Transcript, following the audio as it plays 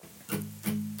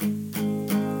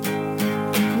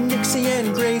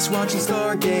and Grace watching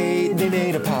Stargate. They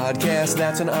made a podcast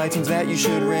that's on iTunes that you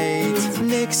should rate.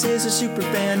 Nix is a super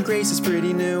fan, Grace is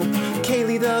pretty new.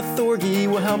 Kaylee the Thorgy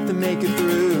will help them make it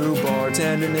through.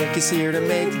 Bartender Nick is here to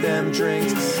make them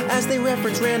drinks as they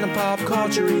reference random pop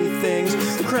culture-y things.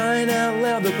 Crying out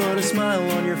loud, they'll put a smile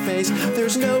on your face.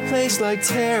 There's no place like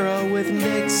Tara with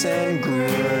Nix and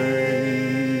Grace.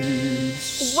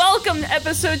 Welcome to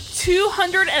episode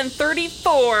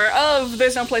 234 of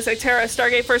There's No Place Like Tara,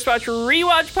 Stargate First Watch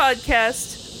Rewatch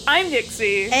Podcast. I'm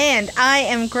Nixie. And I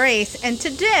am Grace. And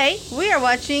today we are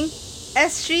watching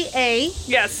SGA.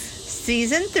 Yes.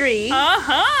 Season 3.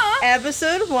 Uh-huh.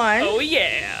 Episode 1. Oh,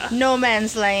 yeah. No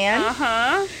Man's Land.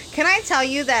 Uh-huh. Can I tell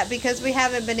you that because we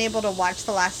haven't been able to watch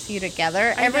the last few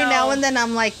together, every know. now and then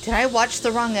I'm like, did I watch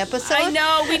the wrong episode? I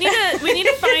know. We need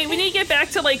to get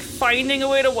back to like finding a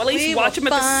way to at least watch them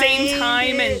at the same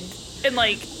time and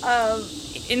like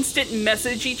instant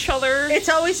message each other. It's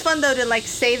always fun though to like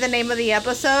say the name of the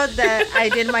episode that I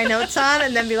did my notes on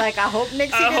and then be like, I hope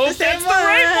Nixie did the same one.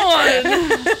 I hope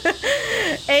that's the right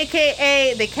one.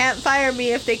 AKA, they can't fire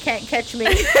me if they can't catch me.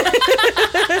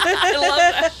 I love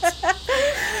that.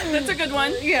 That's a good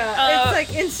one. Yeah, it's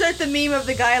like insert the meme of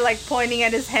the guy like pointing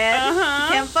at his head. Uh-huh.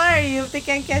 They can't fire you if they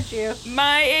can't catch you.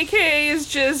 My AKA is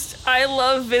just, I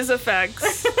love Viz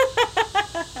effects.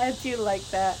 I do like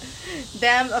that.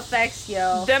 Them effects,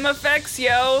 yo. Them effects,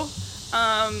 yo.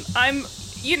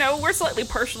 We're slightly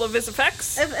partial to Viz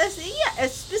effects.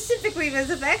 Specifically Viz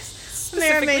effects.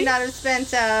 May or may not have spent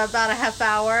about a half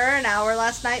hour, an hour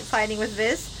last night fighting with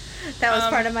Viz. That was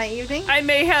part of my evening. I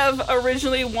may have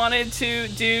originally wanted to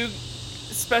do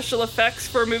special effects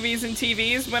for movies and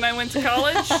TVs when I went to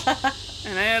college,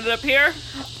 and I ended up here.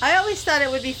 I always thought it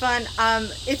would be fun.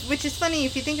 Which is funny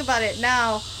if you think about it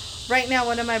now. Right now,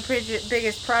 one of my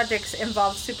biggest projects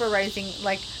involves supervising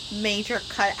like major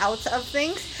cutouts of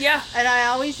things. Yeah. And I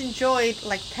always enjoyed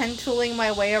like pen tooling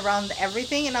my way around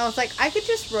everything, and I was like, I could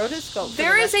just rotoscope.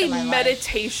 There is a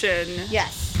meditation.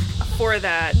 Yes. For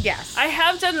that. Yes. I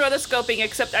have done rotoscoping,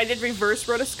 except I did reverse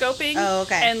rotoscoping. Oh,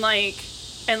 okay. And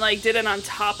did it on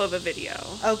top of a video.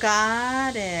 Oh,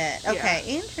 got it. Okay,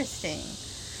 yeah. Interesting.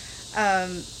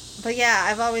 But yeah,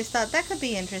 I've always thought that could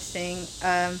be interesting.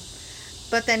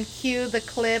 But then cue the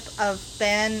clip of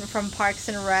Ben from Parks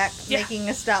and Rec making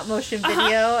a stop motion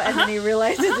video, and then he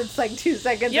realizes it's like 2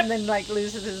 seconds, and then like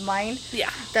loses his mind. Yeah,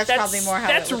 that's probably more how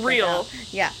that's it would real. Go down.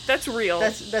 Yeah, that's real.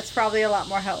 That's probably a lot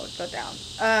more how it would go down.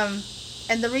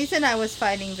 And the reason I was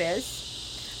fighting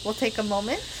Viz, we'll take a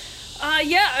moment.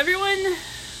 Everyone,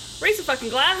 raise a fucking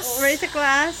glass. Raise a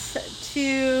glass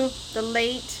to the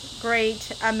late, great,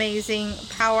 amazing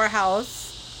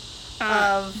powerhouse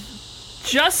of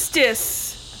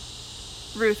justice,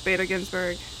 Ruth Bader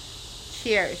Ginsburg.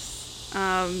 Cheers.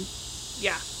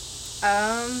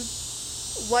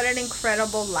 What an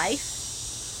incredible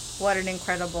life. What an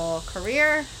incredible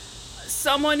career.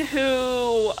 Someone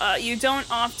who you don't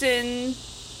often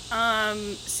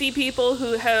see people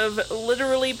who have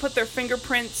literally put their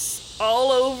fingerprints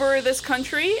all over this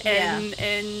country and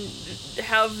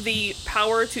have the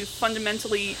power to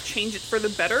fundamentally change it for the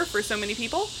better for so many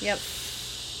people. Yep.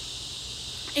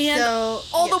 And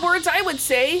the words I would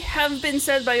say have been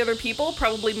said by other people,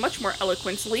 probably much more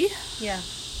eloquently. Yeah.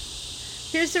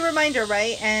 Here's the reminder,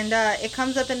 right? And it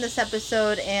comes up in this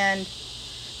episode, and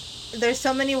there's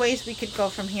so many ways we could go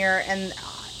from here. And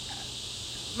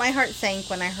my heart sank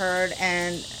when I heard,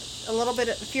 and a little bit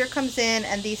of fear comes in,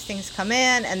 and these things come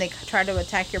in, and they try to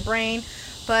attack your brain.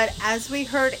 But as we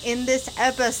heard in this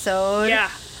episode...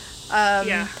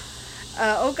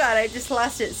 oh God, I just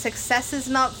lost it. Success is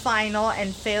not final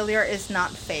and failure is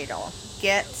not fatal.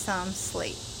 Get some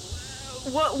sleep.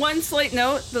 What one slight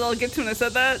note that I'll get to when I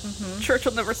said that? Mm-hmm.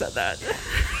 Churchill never said that.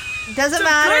 Doesn't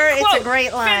matter. It's a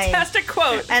great line. Fantastic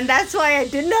quote. And that's why I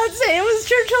did not say it was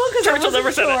Churchill, because Churchill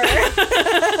never said it.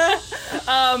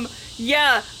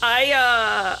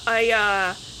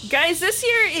 Guys, this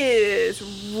year is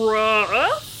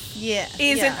rough. Yeah.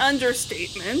 An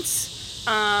understatement.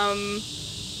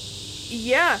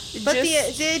 But the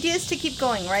idea is to keep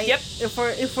going, right? Yep.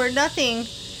 If we're nothing,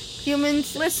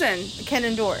 humans can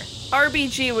endure.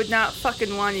 RBG would not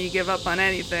fucking want you to give up on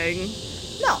anything.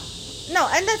 No,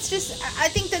 and that's just, I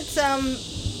think that's at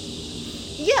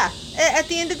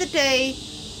the end of the day,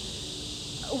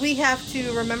 we have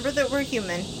to remember that we're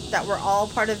human, that we're all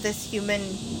part of this human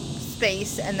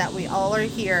space, and that we all are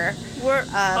here. We're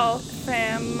all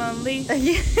family.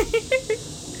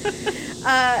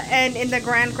 And in the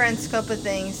grand scope of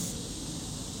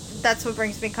things, that's what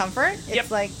brings me comfort.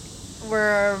 It's like,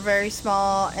 we're very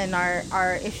small, and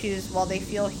our issues, while they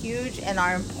feel huge and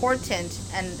are important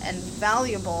and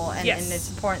valuable, and it's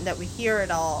important that we hear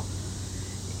it all,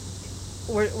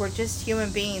 we're just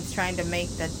human beings trying to make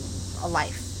a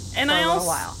life for a little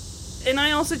while. And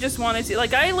I also just wanted to,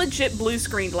 like, I legit blue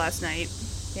screened last night.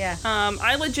 Yeah.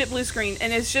 I legit blue screened,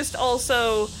 and it's just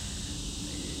also,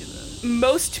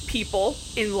 most people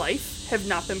in life have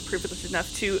not been privileged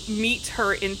enough to meet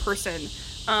her in person.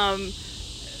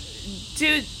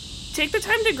 Dude, take the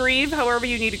time to grieve however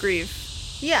you need to grieve.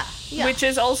 Yeah. Which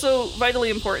is also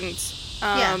vitally important.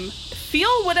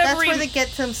 Feel whatever... That's where the get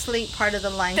some sleep part of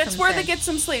the line comes in. That's where the get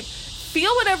some sleep.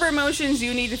 Feel whatever emotions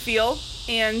you need to feel.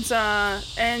 And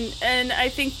I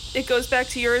think it goes back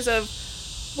to yours of,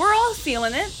 we're all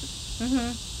feeling it.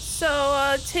 Mm-hmm.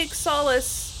 So take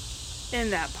solace in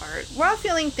that part. We're all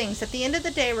feeling things. At the end of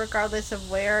the day, regardless of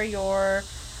where your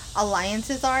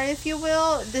alliances are, if you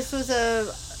will, this was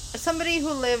somebody who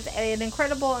lived an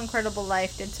incredible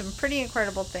life, did some pretty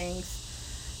incredible things.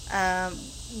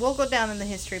 We'll go down in the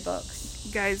history books.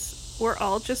 Guys, we're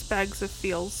all just bags of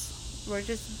feels. We're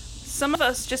just... Some of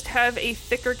us just have a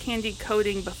thicker candy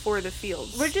coating before the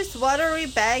feels. We're just watery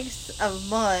bags of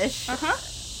mush. Uh-huh.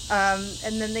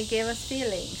 And then they gave us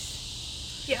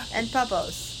feelings. Yeah. And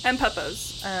puppos. And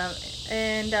puppos.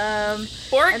 And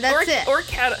that's it. Or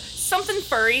cat. Something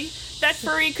furry. That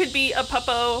furry could be a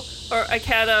puppo or a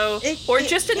catto or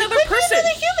just another person. It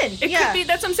could be another human. It could be,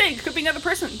 that's what I'm saying. It could be another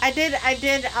person. I did,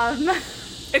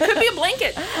 it could be a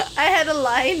blanket. I had a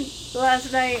line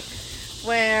last night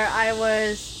where I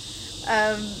was,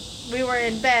 we were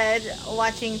in bed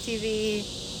watching TV,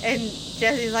 and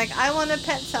Jesse's like, I want to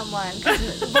pet someone.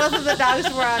 'Cause both of the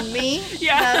dogs were on me,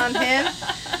 not on him.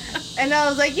 And I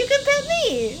was like, you can pet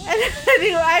me.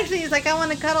 And he's like, I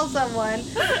want to cuddle someone.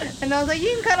 And I was like, you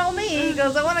can cuddle me. He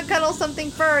goes, I want to cuddle something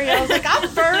furry. I was like, I'm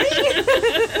furry?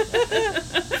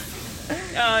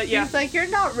 He's like, you're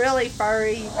not really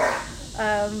furry.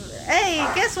 Hey,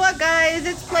 guess what, guys?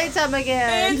 It's playtime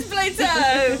again. It's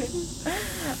playtime.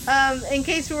 In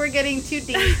case we were getting too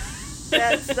deep,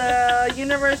 that's the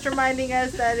universe reminding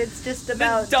us that it's just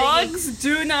about the dogs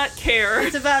do not care.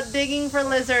 It's about digging for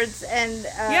lizards and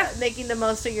making the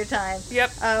most of your time.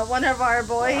 Yep. One of our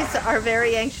boys, our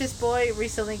very anxious boy,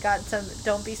 recently got some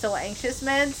Don't Be So Anxious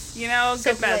meds. You know,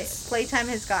 so good meds. Playtime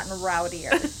has gotten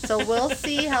rowdier. So we'll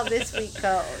see how this week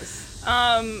goes.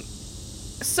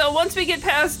 So once we get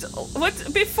past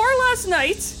before last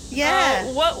night,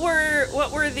 what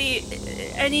were the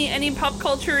any pop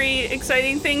culture-y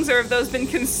exciting things, or have those been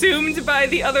consumed by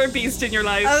the other beast in your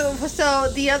life?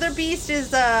 So the other beast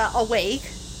is awake.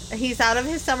 He's out of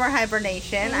his summer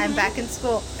hibernation. Mm-hmm. I'm back in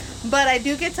school, but I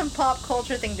do get some pop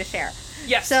culture thing to share.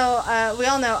 Yes. So we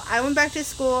all know I went back to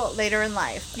school later in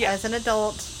life as an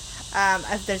adult.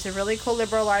 There's a really cool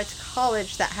liberal arts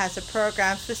college that has a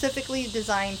program specifically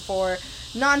designed for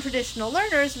non-traditional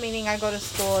learners, meaning I go to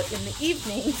school in the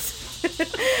evenings.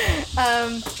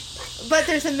 But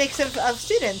there's a mix of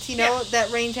students,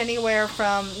 that range anywhere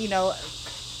from,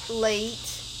 late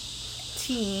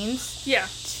teens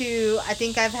to, I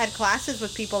think I've had classes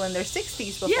with people in their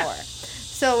 60s before. Yeah.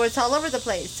 So it's all over the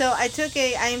place. So I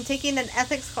am taking an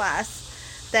ethics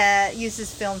class that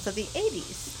uses films of the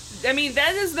 80s. I mean,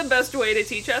 that is the best way to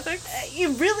teach ethics.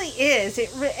 It really is.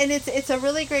 And it's a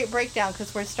really great breakdown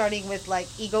because we're starting with like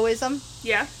egoism.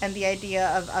 Yeah. And the idea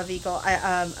of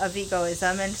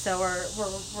egoism, and so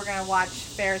we're gonna watch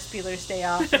Ferris Bueller's Day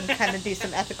Off and kind of do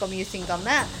some ethical musings on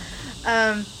that.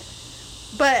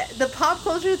 But the pop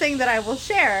culture thing that I will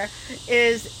share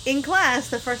is in class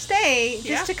the first day,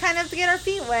 just to kind of get our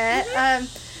feet wet.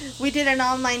 Mm-hmm. We did an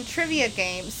online trivia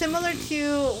game, similar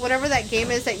to whatever that game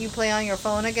is that you play on your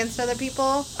phone against other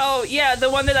people. Oh, yeah,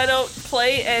 the one that I don't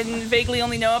play and vaguely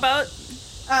only know about,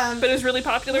 but is really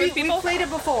popular with people? We played it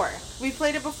before.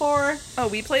 Oh,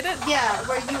 we played it? Yeah,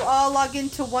 where you all log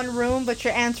into one room, but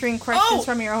you're answering questions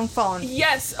from your own phone.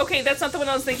 Yes, okay, that's not the one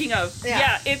I was thinking of.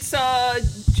 Yeah, it's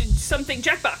something,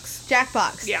 Jackbox.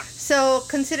 Jackbox. Yeah. So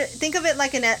think of it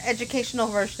like an educational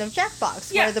version of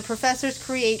Jackbox, where the professors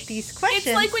create these questions.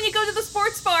 It's like when you go to the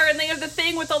sports bar and they have the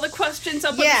thing with all the questions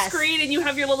up on the screen and you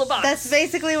have your little box. That's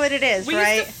basically what it is,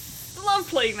 right? Used to love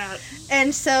playing that.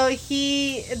 And so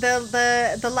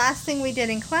the last thing we did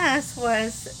in class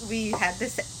was we had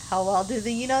this how well do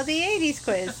the 80s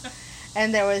quiz.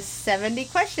 And there was 70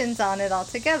 questions on it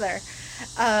altogether.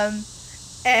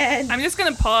 And I'm just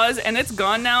going to pause, and it's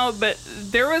gone now, but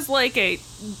there was like a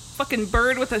fucking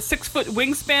bird with a 6-foot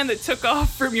wingspan that took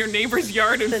off from your neighbor's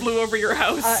yard and flew over your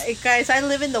house. Guys, I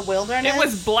live in the wilderness. It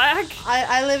was black.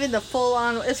 I live in the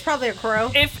full-on... It's probably a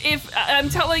crow. If I'm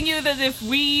telling you that if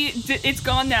we... It's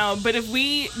gone now, but if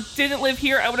we didn't live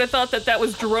here, I would have thought that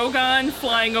was Drogon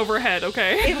flying overhead,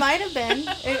 okay? It might have been.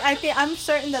 I'm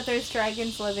certain that there's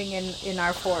dragons living in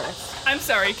our forest. I'm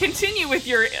sorry. Continue with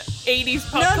your 80s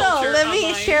pop culture. No, let me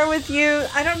online. share with you.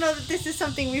 I don't know that this is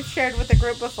something we've shared with the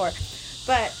group before.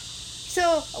 But,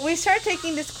 so we start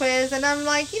taking this quiz, and I'm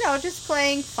like, just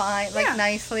playing fine,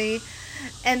 nicely.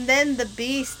 And then the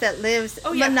beast that lives,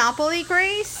 Monopoly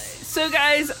Grace. So,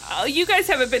 guys, you guys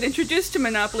haven't been introduced to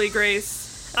Monopoly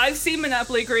Grace. I've seen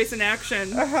Monopoly Grace in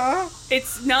action. Uh-huh.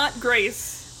 It's not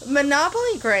Grace.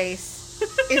 Monopoly Grace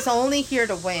is only here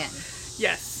to win.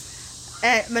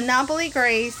 Yes. Monopoly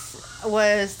Grace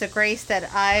was the Grace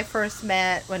that I first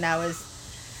met when I was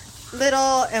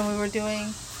little, and we were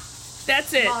doing...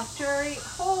 That's it. Mock jury.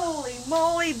 Holy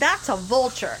moly, that's a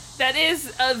vulture. That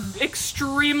is an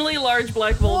extremely large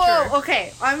black vulture. Whoa,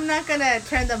 okay. I'm not going to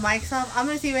turn the mics off. I'm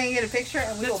going to see if I can get a picture,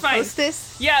 and we will post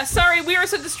this. Yeah, sorry, we are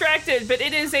so distracted, but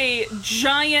it is a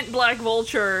giant black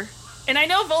vulture. And I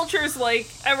know vultures,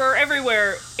 are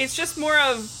everywhere. It's just more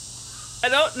of... I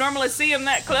don't normally see them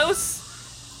that close.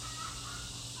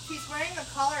 She's wearing a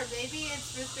collar. Maybe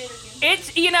it's Ruth Bader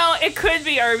Ginsburg. It could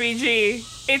be RBG.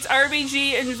 It's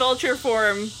RBG in vulture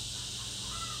form.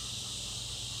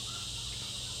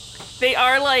 They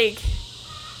are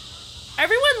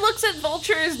everyone looks at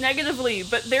vultures negatively,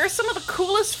 but they're some of the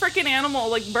coolest freaking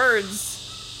birds.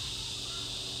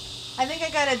 I think I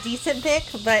got a decent pick,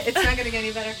 but it's not going to get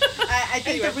any better. I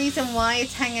think the reason why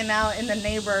it's hanging out in the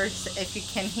neighbors, if you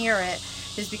can hear it,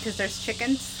 is because there's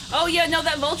chickens. Oh, yeah, no,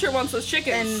 that vulture wants those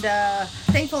chickens. And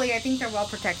thankfully, I think they're well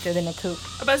protected in a coop.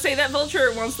 I'm about to say, that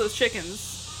vulture wants those chickens.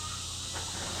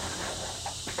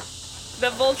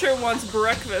 That vulture wants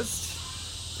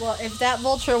breakfast. Well, if that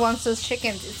vulture wants those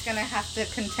chickens, it's going to have to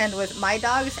contend with my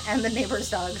dogs and the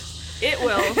neighbor's dogs. It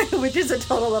will. Which is a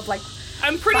total of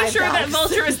I'm pretty 5 sure dogs. that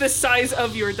vulture is the size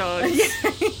of your dogs.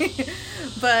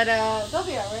 But they'll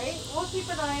be alright. We'll keep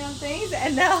an eye on things.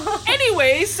 And now...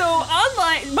 Anyway, so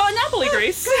online... Monopoly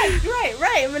Grace. Good,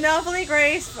 right. Monopoly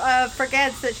Grace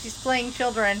forgets that she's playing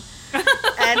children.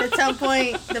 And at some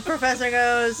point, the professor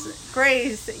goes,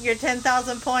 Grace, you're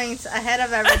 10,000 points ahead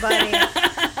of everybody.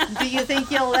 Do you think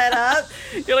you'll let up?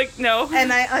 You're like, no.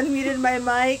 And I unmuted my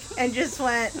mic and just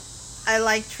went, I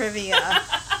like trivia.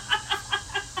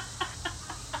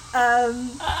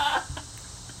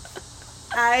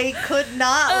 I could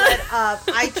not let up.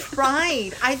 I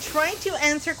tried to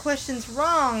answer questions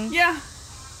wrong. Yeah.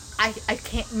 I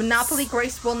can't. Monopoly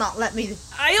Grace will not let me.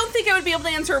 I don't think I would be able to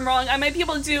answer them wrong. I might be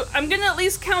able to do... I'm going to at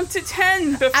least count to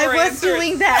 10 before I was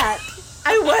doing that.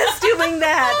 I was doing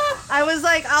that. I was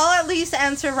like, I'll at least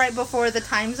answer right before the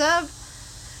time's up.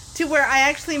 To where I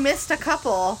actually missed a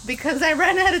couple because I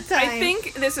ran out of time. I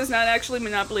think this is not actually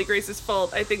Monopoly Grace's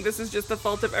fault. I think this is just the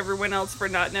fault of everyone else for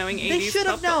not knowing 80s. They should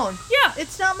have known. Yeah.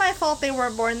 It's not my fault they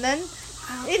weren't born then.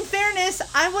 In fairness,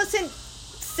 I wasn't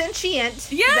sentient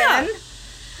then. Yeah.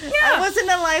 I wasn't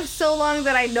alive so long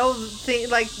that I know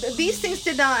these things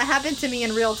did not happen to me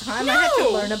in real time. No. I had to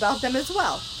learn about them as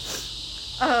well.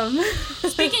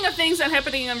 Speaking of things not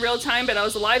happening in real time, but I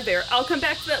was alive there, I'll come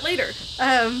back to that later.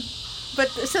 But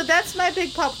so that's my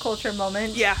big pop culture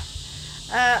moment. Yeah.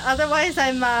 Otherwise,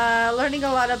 I'm learning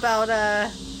a lot about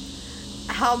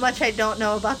how much I don't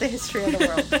know about the history of the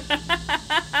world.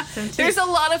 There's a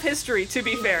lot of history, to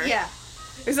be fair. Yeah.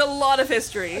 There's a lot of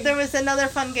history. There was another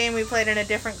fun game we played in a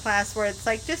different class where it's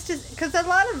because a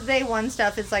lot of day one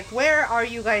stuff is where are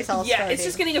you guys all starting? Yeah, it's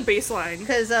just getting a baseline.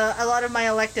 Because a lot of my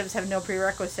electives have no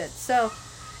prerequisites. So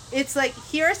it's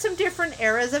here are some different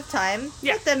eras of time.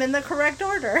 Yeah. Put them in the correct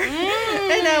order.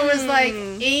 And I was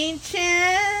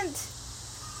ancient,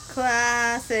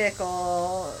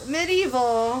 classical,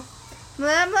 medieval,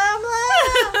 blah, blah,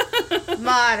 blah,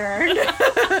 modern.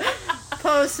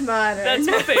 Postmodern. That's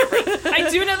my favorite. I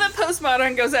do know that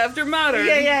postmodern goes after modern.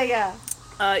 Yeah.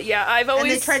 I've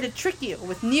always... And they try to trick you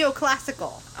with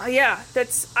neoclassical.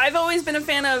 I've always been a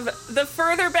fan of the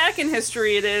further back in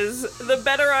history it is, the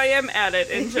better I am at it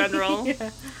in general.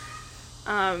 Yeah.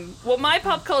 Well, my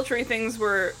pop culture things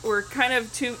were kind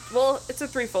of it's a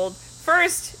threefold.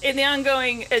 First, in the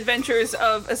ongoing adventures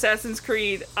of Assassin's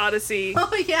Creed Odyssey.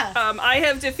 Oh, yeah. I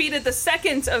have defeated the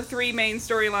second of 3 main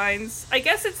storylines. I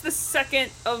guess it's the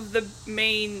second of the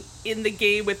main in the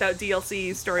game without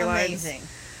DLC storylines. Amazing.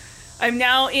 I'm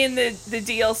now in the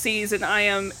DLCs, and I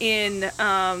am in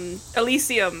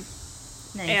Elysium.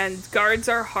 Nice. And guards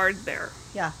are hard there.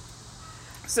 Yeah.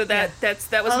 So that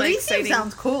was my Elysium exciting.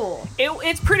 sounds cool.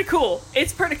 It's pretty cool.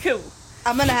 It's pretty cool.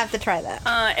 I'm gonna have to try that.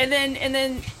 And then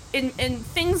in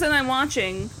things that I'm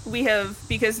watching, we have,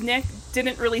 because Nick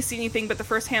didn't really see anything but the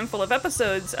first handful of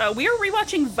episodes, we are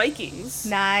rewatching Vikings.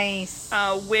 Nice.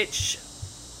 Which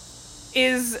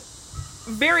is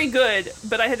very good,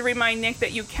 but I had to remind Nick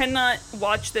that you cannot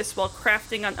watch this while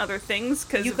crafting on other things,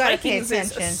 because Vikings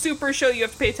is a super show you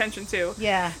have to pay attention to.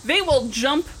 Yeah. They will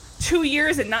jump 2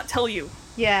 years and not tell you.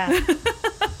 Yeah.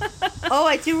 Oh,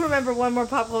 I do remember one more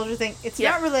pop culture thing. It's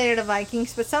not related to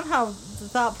Vikings, but somehow the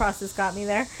thought process got me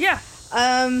there. Yeah.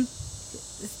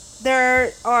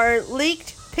 There are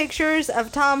leaked pictures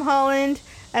of Tom Holland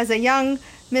as a young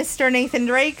Mr. Nathan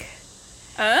Drake.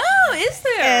 Oh, is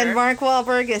there? And Mark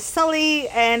Wahlberg is Sully,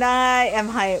 and I am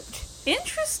hyped.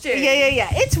 Interesting. Yeah.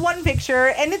 It's one picture,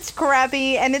 and it's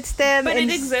crappy, and it's them. But it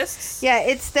exists? Yeah,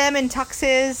 it's them in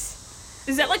tuxes.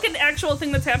 Is that like an actual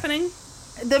thing that's happening?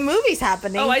 The movie's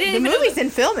happening. Oh, I didn't even know. The movie's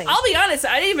in filming. I'll be honest,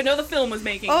 I didn't even know the film was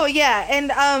making. Oh, yeah,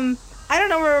 and I don't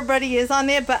know where everybody is on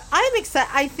it, but I'm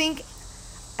excited.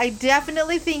 I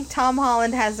definitely think Tom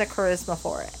Holland has the charisma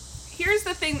for it. Here's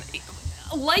the thing,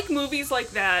 like movies like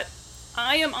that,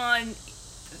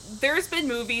 there's been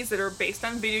movies that are based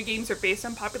on video games or based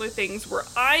on popular things where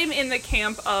I'm in the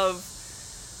camp of,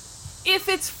 if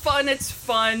it's fun, it's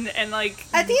fun, and like...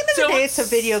 At the end of the day, it's a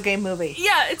video game movie.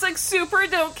 Yeah, it's like super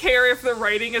don't care if the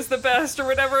writing is the best or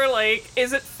whatever, like,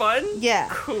 is it fun? Yeah.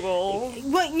 Cool.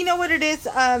 Well, you know what it is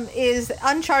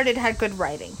Uncharted had good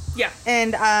writing. Yeah.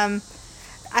 And,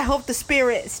 I hope the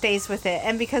spirit stays with it.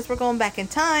 And because we're going back in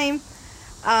time,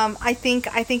 I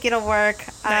think it'll work.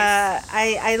 Nice.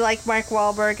 I like Mark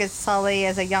Wahlberg as Sully,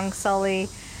 as a young Sully,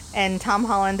 and Tom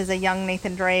Holland as a young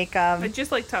Nathan Drake. I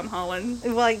just like Tom Holland.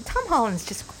 Well, Tom Holland's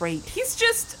just great. He's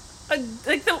just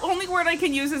the only word I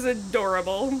can use is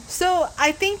adorable. So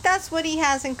I think that's what he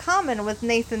has in common with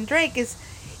Nathan Drake is.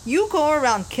 You go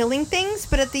around killing things,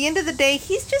 but at the end of the day,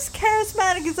 he's just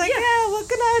charismatic. He's like, yeah, what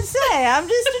can I say? I'm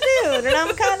just a dude, and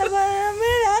I'm kind of,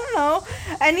 I don't know.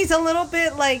 And he's a little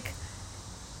bit like,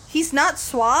 he's not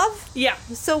suave. Yeah.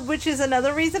 So, which is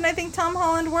another reason I think Tom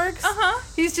Holland works. Uh-huh.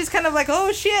 He's just kind of like,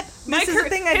 oh shit, this is the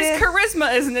thing I did. His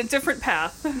charisma is in a different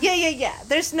path. Yeah.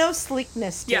 There's no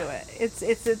sleekness to it.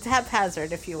 It's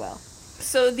haphazard, if you will.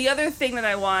 So the other thing that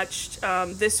I watched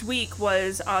this week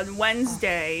was on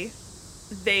Wednesday.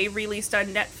 They released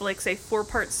on Netflix a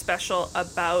 4-part special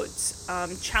about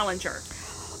Challenger.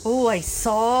 Oh, I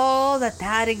saw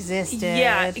that existed.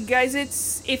 Yeah, guys,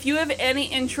 if you have any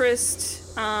interest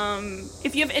in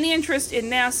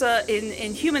NASA,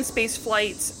 in human space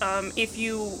flight, if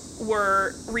you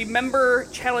remember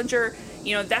Challenger,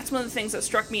 that's one of the things that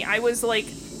struck me. I was like,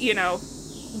 I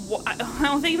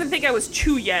don't even think I was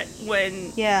 2 yet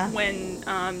when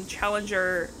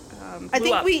Challenger I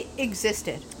think up. we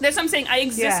existed. That's what I'm saying. I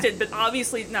existed, but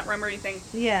obviously did not remember anything.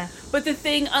 Yeah. But the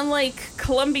thing, unlike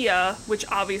Columbia, which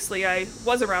obviously I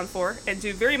was around for and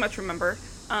do very much remember,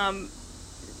 the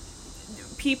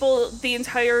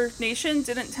entire nation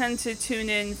didn't tend to tune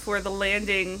in for the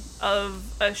landing of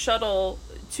a shuttle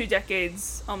 2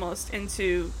 decades almost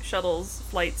into shuttles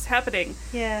flights happening.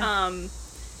 Yeah.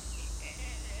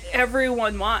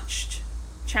 Everyone watched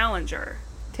Challenger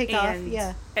take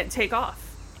off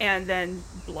and then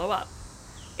blow up.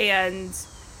 And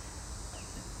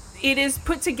it is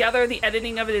put together, the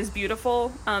editing of it is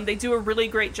beautiful. They do a really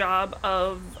great job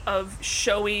of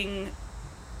showing,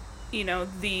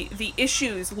 the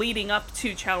issues leading up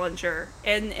to Challenger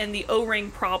and the O-ring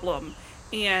problem.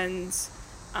 And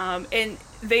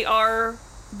they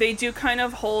do kind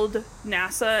of hold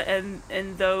NASA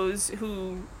and those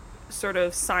who sort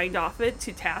of signed off it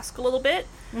to task a little bit.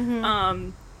 Mm-hmm.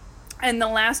 And the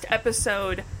last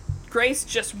episode, Grace,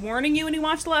 just warning you when you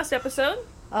watch the last episode.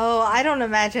 Oh, I don't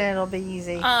imagine it'll be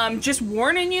easy. Just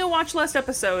warning you, watch the last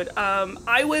episode.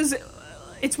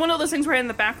 It's one of those things where I had in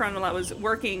the background while I was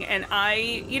working, and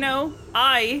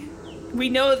we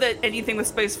know that anything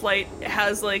with spaceflight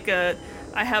has like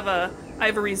I have a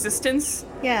resistance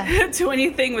to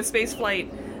anything with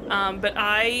spaceflight. But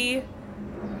I,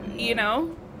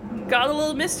 got a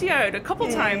little misty-eyed a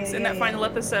couple times in that final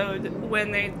episode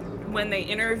when they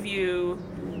interview,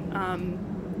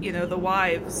 the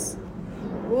wives.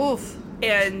 Oof.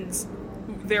 And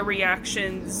their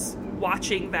reactions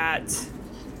watching that.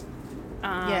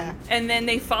 And then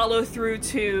they follow through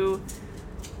to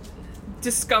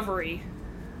Discovery,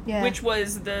 which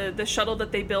was the shuttle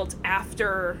that they built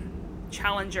after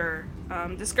Challenger.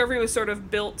 Discovery was sort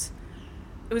of built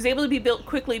it was able to be built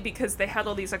quickly because they had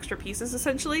all these extra pieces,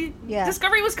 essentially. Yeah.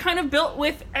 Discovery was kind of built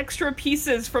with extra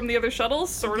pieces from the other shuttles,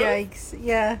 sort of. Yikes.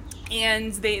 Yeah.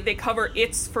 And they cover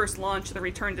its first launch, the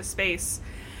return to space.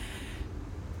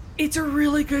 It's a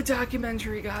really good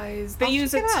documentary, guys. They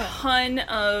use a ton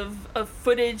of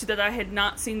footage that I had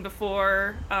not seen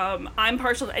before. I'm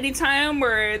partial to any time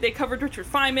where they covered Richard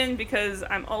Feynman, because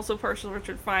I'm also partial to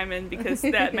Richard Feynman, because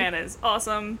that man is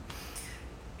awesome.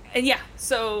 And yeah,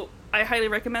 so I highly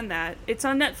recommend that. It's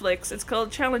on Netflix. It's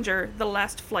called Challenger, The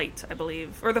Last Flight, I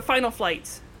believe. Or The Final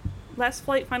Flight. Last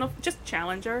Flight, Final... Just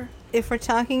Challenger. If we're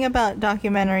talking about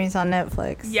documentaries on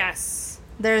Netflix... Yes.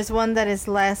 There's one that is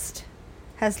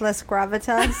has less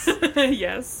gravitas.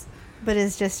 Yes. But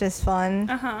is just as fun.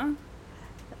 Uh-huh.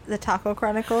 The Taco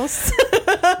Chronicles.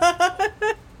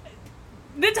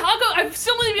 The Taco... I've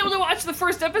still not been able to watch the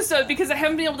first episode because I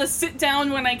haven't been able to sit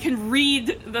down when I can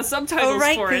read the subtitles for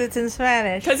it. Oh, right, because it's in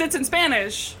Spanish. Because it's in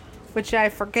Spanish. Which I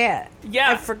forget.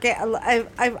 Yeah. I forget.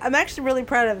 I'm actually really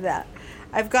proud of that.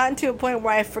 I've gotten to a point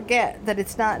where I forget that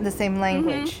it's not in the same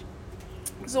language.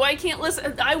 Mm-hmm. So I can't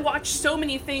listen. I watch so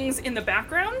many things in the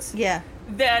background. Yeah.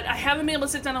 That I haven't been able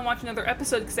to sit down and watch another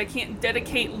episode because I can't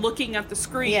dedicate looking at the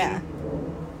screen. Yeah.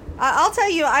 I'll tell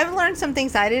you, I've learned some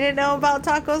things I didn't know about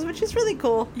tacos, which is really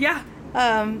cool. Yeah.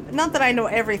 Not that I know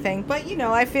everything, but,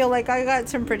 I feel like I got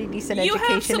some pretty decent education as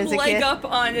a kid. You have some leg up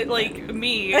on it, like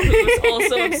me, who's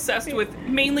also obsessed with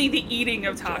mainly the eating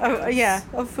of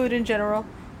tacos. Of food in general.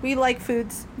 We like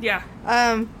foods. Yeah.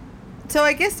 So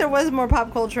I guess there was more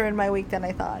pop culture in my week than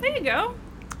I thought. There you go.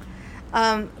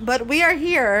 But we are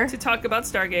here to talk about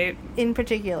Stargate. In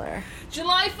particular.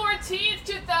 July 14th,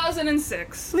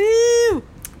 2006. Woo!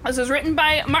 This was written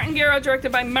by Martin Garrow,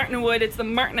 directed by Martin Wood. It's the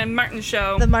Martin and Martin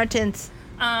Show. The Martins.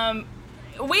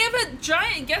 We have a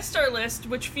giant guest star list,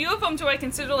 which few of them do I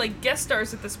consider like guest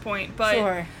stars at this point. But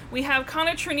sure. We have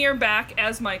Connor Trinneer back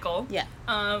as Michael. Yeah.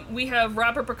 We have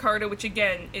Robert Picardo, which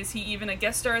again, is he even a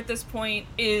guest star at this point?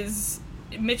 Is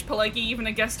Mitch Pileggi even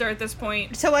a guest star at this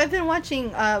point? So I've been watching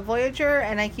Voyager,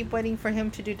 and I keep waiting for him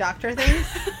to do doctor things.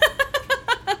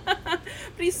 But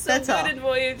he's so good at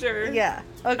Voyager. Yeah.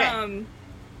 Okay.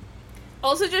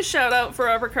 Also, just shout out for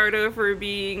Robert Picardo for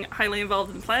being highly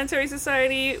involved in the Planetary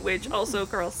Society, which also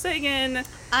Carl Sagan.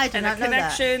 I did not know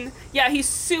that. Yeah,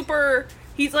 he's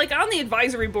like on the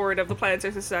advisory board of the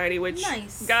Planetary Society, which,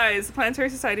 guys, the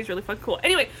Planetary Society is really fucking cool.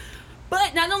 Anyway,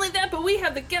 but not only that, but we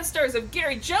have the guest stars of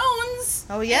Gary Jones.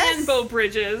 Oh, yes. And Beau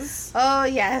Bridges. Oh,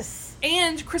 yes.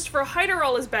 And Christopher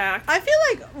Heiderall is back. I feel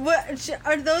like,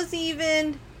 are those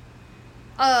even,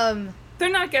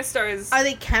 they're not guest stars. Are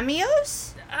they cameos?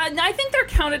 I think they're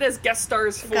counted as guest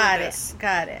stars for this.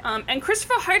 Got it. And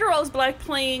Christopher Heiderall is black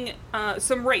playing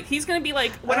some Wraith. He's going to be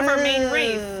like one of our main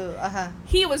Wraith. Uh-huh.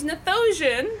 He was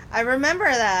Nethosian. I remember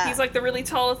that. He's like the really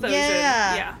tall Nethosian.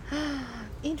 Yeah.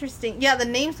 Interesting. Yeah, the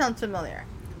name sounds familiar.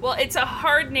 Well, it's a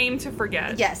hard name to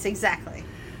forget. Yes, exactly.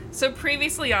 So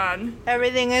previously on...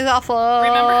 Everything is awful.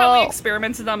 Remember how we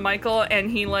experimented on Michael and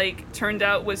he turned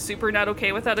out was super not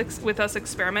okay with us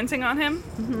experimenting on him?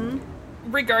 Mm-hmm.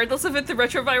 Regardless of if the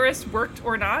retrovirus worked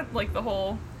or not, like the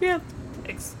whole... Yeah.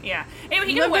 Yeah.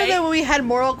 Anyway, remember that when we had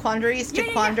moral quandaries to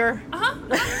ponder? Yeah.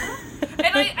 Uh-huh.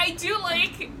 And I do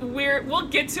like we'll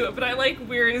get to it, but I like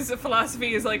Weir's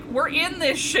philosophy is like, we're in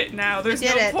this shit now. There's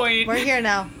no point. We're here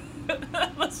now.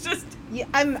 Let's just... Yeah,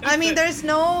 I mean, there's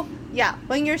no... Yeah,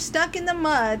 when you're stuck in the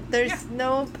mud, there's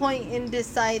no point in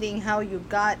deciding how you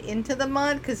got into the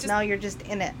mud, because now you're just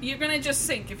in it. You're gonna just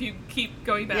sink if you keep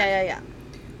going back. Yeah.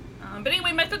 But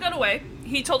anyway, Michael got away.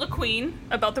 He told the Queen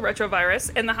about the retrovirus,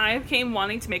 and the Hive came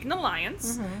wanting to make an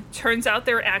alliance. Mm-hmm. Turns out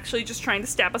they were actually just trying to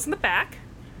stab us in the back.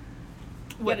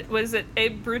 What was it? A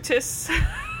Brutus?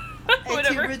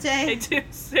 Whatever. Et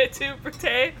tu, Brute.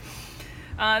 They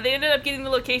ended up getting the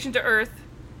location to Earth,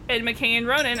 and McKay and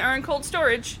Ronan are in cold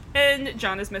storage, and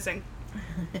John is missing.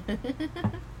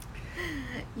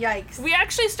 Yikes. We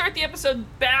actually start the episode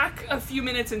back a few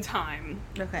minutes in time.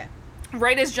 Okay.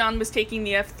 Right as John was taking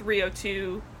the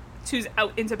F-302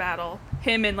 out into battle.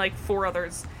 Him and, 4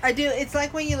 others. I do. It's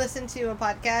like when you listen to a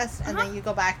podcast and then you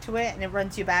go back to it and it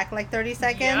runs you back 30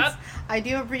 seconds. Yep. I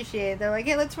do appreciate it. They're like,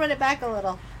 hey, let's run it back a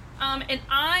little. And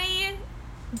I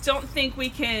don't think we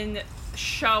can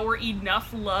shower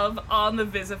enough love on the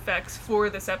vis effects for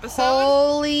this episode.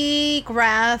 Holy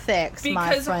graphics, my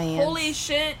friends. Because holy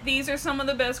shit, these are some of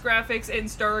the best graphics in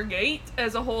Stargate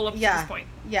as a whole up to this point.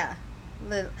 Yeah.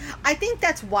 I think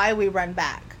that's why we run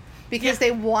back. Because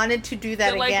they wanted to do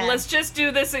that again. Let's just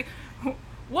do this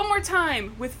one more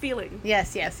time with feeling.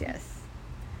 Yes.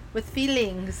 With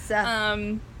feelings.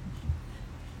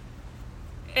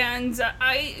 And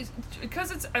I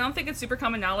don't think it's super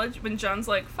common knowledge when John's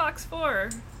like, Fox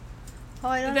 4. Oh,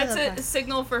 I don't know. That's a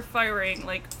signal for firing,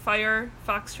 like fire,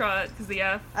 Foxtrot, because the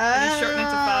F, and he's shortening it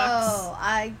to Fox. Oh,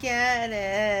 I get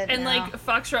it. And now. like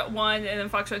Foxtrot 1 and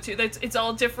then Foxtrot 2, it's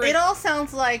all different. It all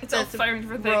sounds like it's all firing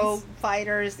different rogue things.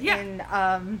 fighters in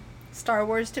Star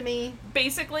Wars to me.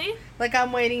 Basically. Like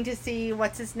I'm waiting to see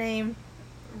what's his name.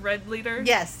 Red Leader?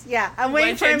 Yes, yeah. I'm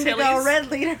waiting Wedge for him Antilles. to go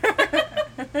Red Leader.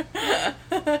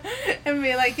 And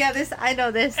be like, yeah, I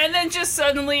know this. And then just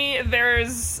suddenly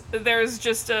there's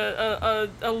just a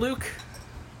Luke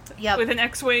with an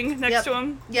X-Wing next to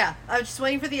him. Yeah, I was just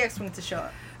waiting for the X-Wing to show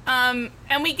up. And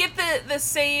we get the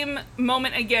same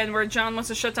moment again where John wants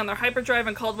to shut down their hyperdrive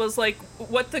and Caldwell's like,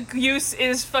 what the use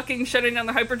is fucking shutting down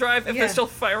the hyperdrive if they're still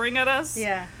firing at us?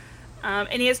 Yeah.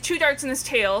 And he has 2 darts in his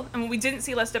tail, and what we didn't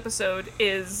see last episode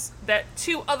is that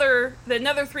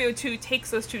another 302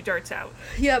 takes those 2 darts out.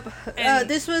 Yep.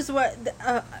 This was what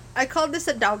I called this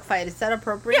a dogfight. Is that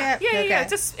appropriate? Yeah. Okay.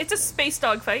 It's a space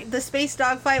dogfight. The space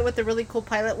dogfight with the really cool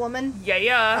pilot woman.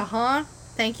 Yeah. Uh-huh.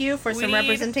 Thank you for some need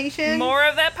representation. More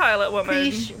of that pilot woman.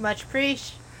 Preach, much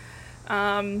preach.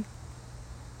 And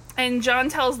John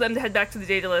tells them to head back to the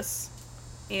Daedalus,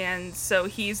 and so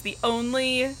he's the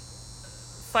only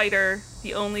fighter,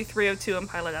 the only 302 and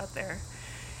pilot out there.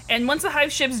 And once the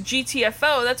Hive ship's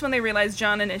GTFO, that's when they realize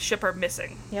John and his ship are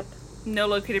missing. Yep. No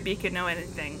locator beacon, no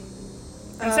anything.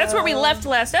 And so that's where we left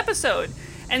last episode.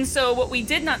 And so what we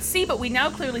did not see, but we now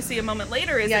clearly see a moment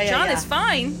later, is that John is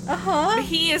fine. Uh-huh. But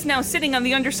he is now sitting on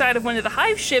the underside of one of the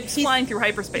Hive ships flying through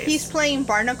hyperspace. He's playing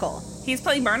Barnacle. He's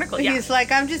playing Barnacle, yeah. He's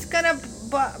like, I'm just gonna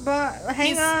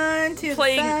hang on to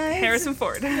playing the sides. Harrison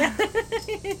Ford.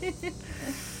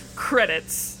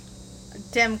 Credits.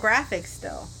 Demographics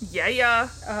still. Yeah.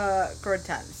 Good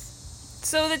times.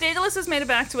 So the Daedalus has made it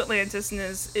back to Atlantis and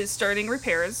is starting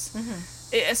repairs.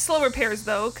 Slow repairs,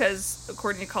 though, because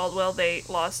according to Caldwell, they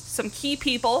lost some key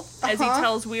people, as he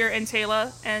tells Weir and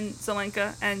Taylor and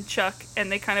Zelenka and Chuck,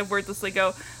 and they kind of wordlessly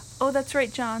go, oh, that's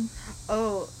right, John.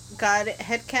 Oh, got it.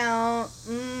 Head count.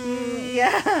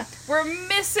 Yeah. We're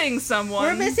missing someone.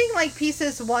 We're missing, like,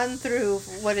 pieces 1 through,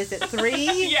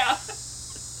 3? Yeah.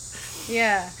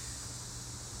 Yeah.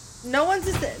 No one's...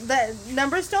 The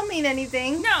numbers don't mean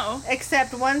anything. No.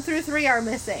 Except 1 through 3 are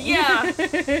missing. Yeah.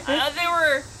 They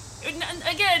were...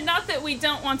 Again, not that we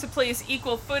don't want to place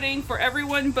equal footing for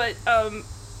everyone, but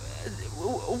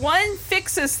 1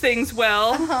 fixes things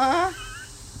well. Uh-huh.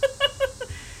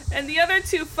 And the other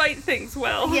 2 fight things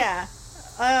well. Yeah.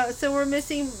 So we're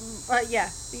missing... Yeah.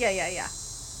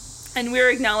 And Weir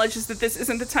acknowledges that this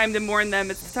isn't the time to mourn them,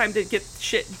 it's the time to get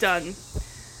shit done.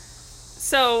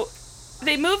 So,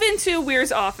 they move into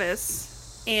Weir's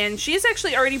office, and she's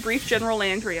actually already briefed General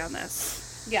Landry on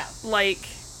this. Yeah. Like,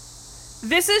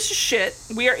 this is shit.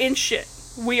 We are in shit.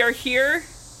 We are here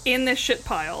in this shit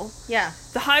pile. Yeah.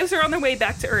 The Hives are on their way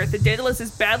back to Earth. The Daedalus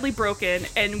is badly broken,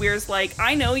 and Weir's like,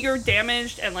 I know you're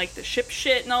damaged and, like, the ship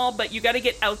shit and all, but you gotta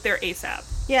get out there ASAP.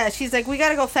 Yeah, she's like, we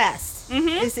gotta go fast.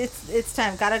 Mm-hmm. It's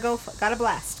time. Gotta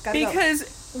blast. Gotta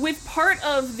because with part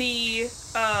of the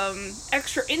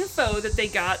extra info that they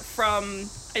got from,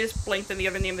 I just blanked on the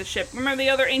other name of the ship. Remember the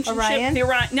other ancient Orion?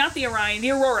 ship? Not the Orion,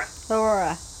 the Aurora.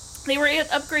 Aurora. They were able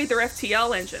to upgrade their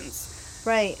FTL engines.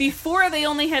 Right. Before, they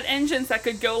only had engines that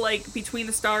could go, like, between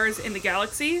the stars in the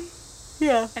galaxy.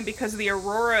 Yeah. And because of the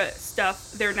Aurora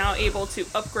stuff, they're now able to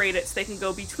upgrade it so they can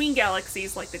go between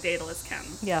galaxies like the Daedalus can.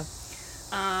 Yeah.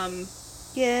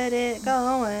 Get it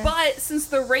going. But since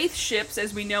the Wraith ships,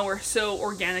 as we know, are so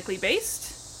organically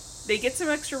based, they get some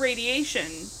extra radiation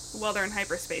while they're in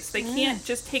hyperspace. They can't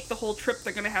just take the whole trip.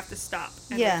 They're going to have to stop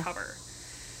and recover.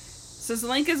 So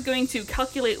Zelenka's going to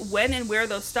calculate when and where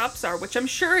those stops are, which I'm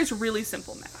sure is really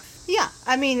simple math. Yeah,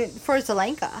 I mean, for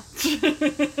Zelenka.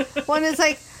 One is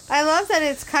like, I love that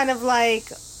it's kind of like,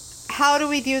 how do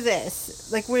we do this?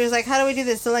 Like, Weir's like, how do we do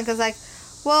this? Zelenka's like,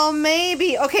 well,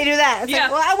 maybe. Okay, do that. It's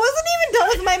like, well, I wasn't even done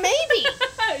with my maybe.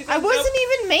 I wasn't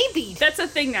even maybe. That's a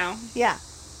thing now. Yeah.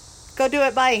 Go do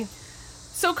it, bye.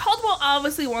 So Caldwell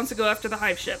obviously wants to go after the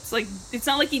Hive ships. Like, it's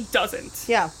not like he doesn't.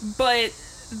 Yeah. But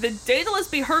the Daedalus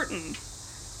be hurting.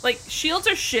 Like, shields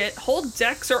are shit, whole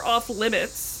decks are off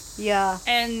limits. Yeah.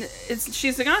 And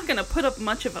she's not going to put up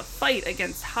much of a fight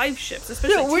against Hive ships,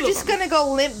 especially No, we're just going to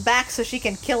go limp back so she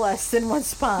can kill us in one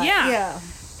spot. Yeah.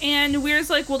 And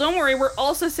Weir's like, well, don't worry, we're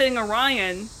also sending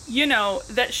Orion, you know,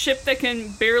 that ship that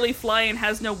can barely fly and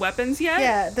has no weapons yet.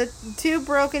 Yeah, the 2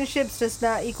 broken ships does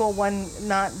not equal 1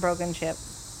 not broken ship.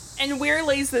 And Weir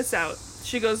lays this out.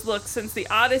 She goes, look, since the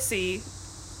Odyssey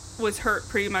was hurt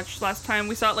pretty much last time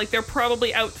we saw it. Like, they're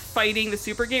probably out fighting the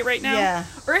Supergate right now. Yeah.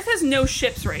 Earth has no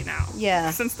ships right now.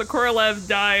 Yeah. Since the Korolev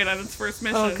died on its first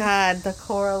mission. Oh god, the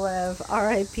Korolev.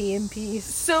 R.I.P. in peace.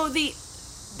 So the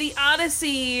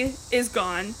Odyssey is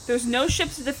gone. There's no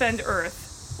ships to defend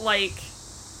Earth. Like,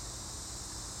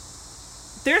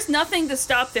 there's nothing to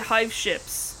stop the Hive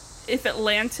ships if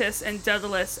Atlantis and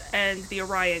Daedalus and the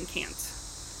Orion can't.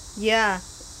 Yeah.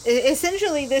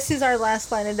 Essentially, this is our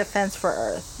last line of defense for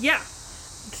Earth. Yeah.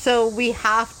 So we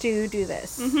have to do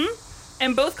this. Mm-hmm.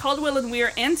 And both Caldwell and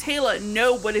Weir and Taylor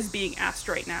know what is being asked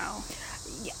right now.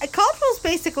 Caldwell's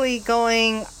basically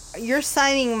going, you're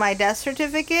signing my death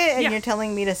certificate, and Yeah. you're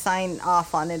telling me to sign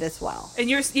off on it as well. And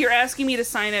you're asking me to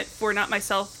sign it for not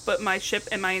myself, but my ship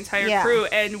and my entire Yeah. crew.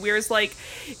 And Weir's like,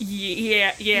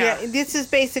 yeah. This is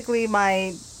basically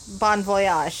my bon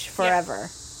voyage forever.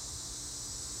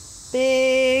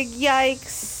 Big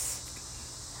yikes.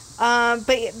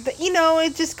 But you know,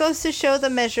 it just goes to show the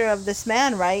measure of this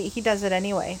man, right? He does it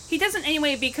anyway. He doesn't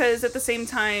anyway because at the same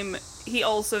time, he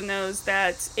also knows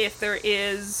that if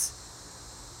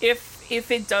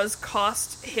it does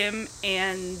cost him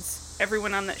and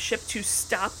everyone on that ship to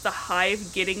stop the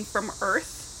Hive getting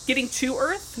to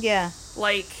Earth, Yeah.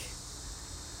 like...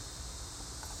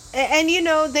 And you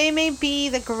know, they may be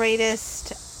the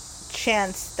greatest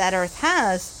chance that Earth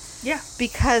has. Yeah.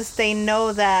 Because they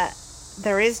know that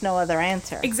there is no other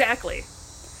answer. Exactly.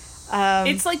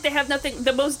 It's like they have nothing...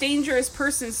 The most dangerous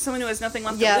person is someone who has nothing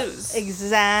left to lose.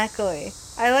 Exactly.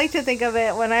 I like to think of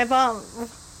it when I bought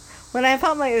my...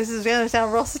 This is going to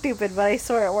sound real stupid, but I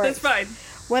swear it works. That's fine.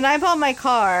 When I bought my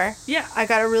car, Yeah. I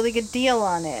got a really good deal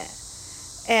on it.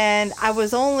 And I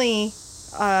was only,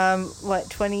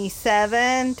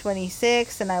 27,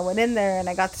 26, and I went in there and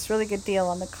I got this really good deal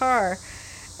on the car.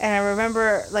 And I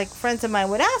remember, like, friends of mine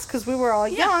would ask, because we were all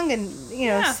young and, you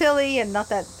know, silly and not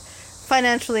that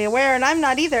financially aware, and I'm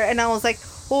not either. And I was like,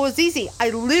 well, it was easy.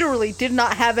 I literally did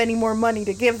not have any more money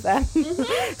to give them.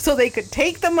 Mm-hmm. So they could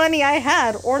take the money I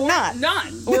had or not.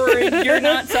 Or you're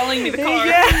not selling me the car.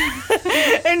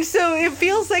 Yeah. And so it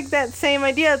feels like that same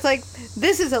idea. It's like,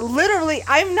 this is literally,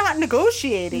 I'm not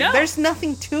negotiating. No. There's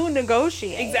nothing to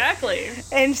negotiate. Exactly.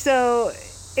 And so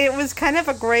it was kind of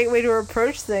a great way to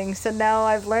approach things. So now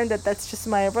I've learned that that's just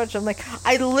my approach. I'm like,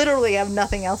 I literally have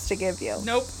nothing else to give you.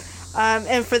 Nope.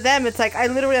 And for them, it's like, I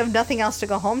literally have nothing else to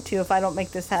go home to if I don't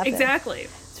make this happen. Exactly.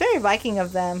 It's very Viking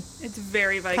of them. It's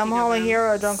very Viking. Come home a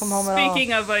hero, don't come home at all.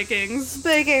 Speaking of Vikings.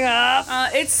 Speaking of.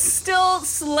 It's still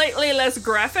slightly less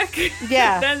graphic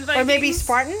Yeah. than Vikings. Or maybe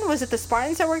Spartan? Was it the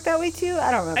Spartans that worked that way too?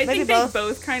 I don't remember. I Maybe think they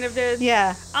both kind of did.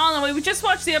 Yeah. I don't know. We just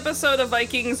watched the episode of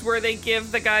Vikings where they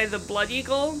give the guy the Blood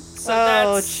Eagle. So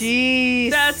oh,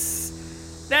 jeez.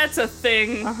 That's a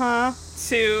thing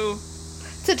to...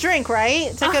 It's a drink, right?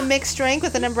 It's like a mixed drink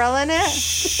with an umbrella in it?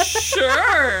 Sure.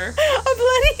 A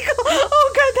Blood Eagle.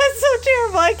 Oh, God, that's so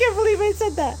terrible. I can't believe I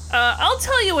said that. I'll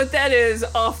tell you what that is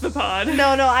off the pod.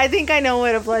 No, I think I know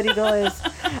what a Blood Eagle is.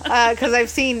 Because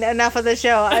I've seen enough of the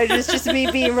show. It's just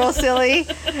me being real silly.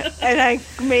 And I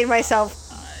made myself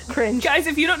cringe. Guys,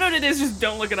 if you don't know what it is, just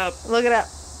don't look it up. Look it up.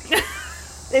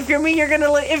 If you're me, you're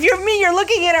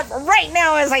looking it up right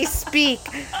now as I speak.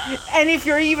 And if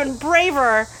you're even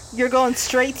braver, you're going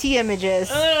straight to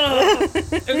images.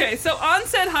 Okay, so on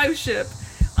said Hive ship,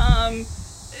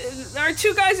 our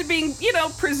two guys are being,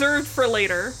 preserved for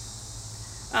later.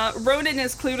 Ronan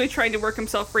is clearly trying to work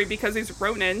himself free because he's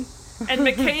Ronan. And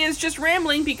McKay is just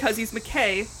rambling because he's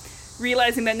McKay,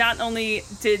 realizing that not only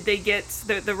did they get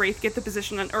the Wraith get the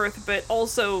position on Earth, but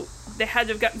also they had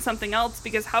to have gotten something else,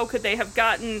 because how could they have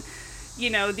gotten,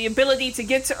 the ability to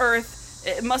get to Earth?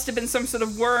 It must have been some sort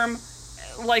of worm,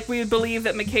 like we would believe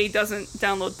that McKay doesn't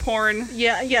download porn.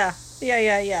 Yeah. I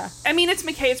mean, it's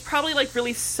McKay. It's probably,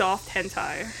 really, soft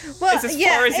hentai. Well, as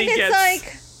far as he gets.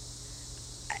 Like,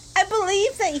 I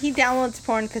believe that he downloads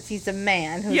porn because he's a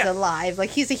man who's alive.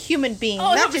 Like, he's a human being.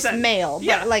 Not just male,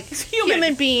 but,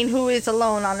 human being who is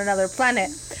alone on another planet.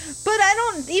 But I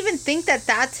don't even think that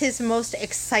that's his most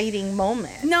exciting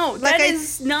moment. No, that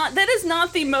is not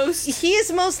the most... He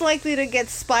is most likely to get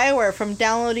spyware from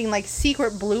downloading,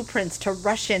 secret blueprints to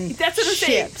Russian ships. That's what I'm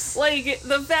saying.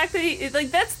 The fact that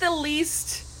that's the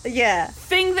least... Yeah.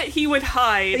 Thing that he would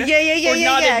hide. Yeah.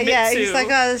 Admit to. He's like,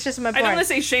 oh, it's just my porn. I don't want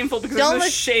to say shameful because there's no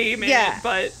shame in it,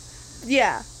 but...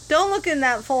 Yeah. Don't look in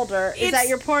that folder. Is that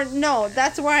your porn? No,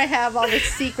 that's where I have all the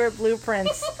secret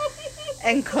blueprints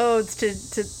and codes to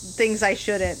things I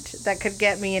shouldn't that could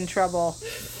get me in trouble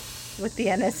with the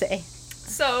NSA.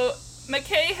 So,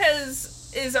 McKay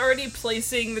is already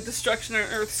placing the destruction on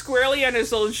Earth squarely on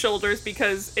his own shoulders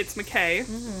because it's McKay.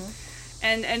 Mm-hmm.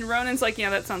 And Ronan's like,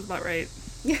 yeah, that sounds about right.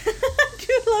 I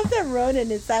do love that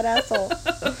Ronan is that asshole.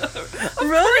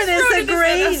 Ronan is a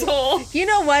great... You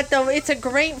know what, though? It's a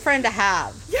great friend to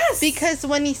have. Yes! Because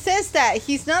when he says that,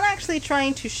 he's not actually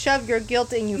trying to shove your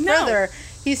guilt in you further.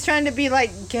 He's trying to be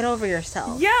like, get over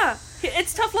yourself. Yeah.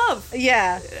 It's tough love.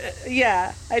 Yeah.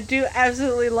 Yeah. I do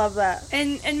absolutely love that.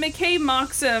 And McKay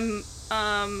mocks him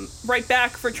right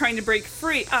back for trying to break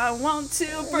free. I want to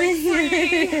break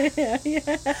free.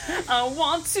 Yeah. I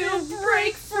want to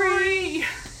break free.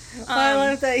 I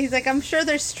love that. He's like, I'm sure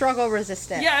they're struggle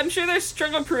resistant. Yeah, I'm sure they're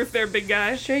struggle proof there, big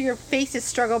guy. I'm sure your face is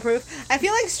struggle proof. I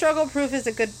feel like struggle proof is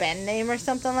a good band name or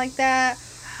something like that.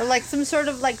 Or like some sort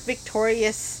of like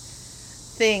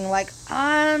victorious thing. Like,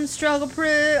 I'm struggle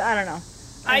proof. I don't know.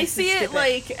 I see it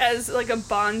like as like a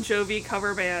Bon Jovi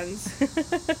cover band.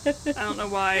 I don't know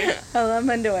why. Oh, I'm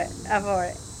into it. I'm for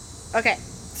it. Okay.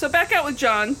 So back out with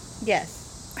John. Yes.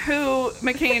 Who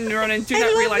McKay and Ronan do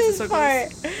not realize is so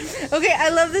close. Okay, I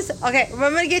love this. Okay,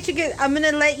 I'm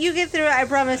gonna let you get through it, I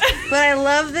promise. But I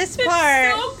love this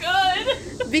part. It's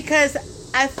so good. Because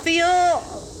I feel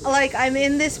like I'm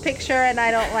in this picture and I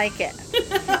don't like it.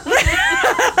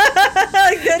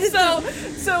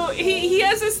 So he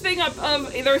has this thing up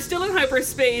of they're still in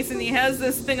hyperspace and he has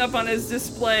this thing up on his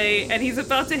display and he's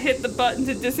about to hit the button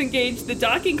to disengage the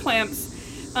docking clamps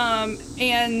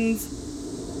and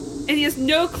he has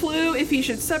no clue if he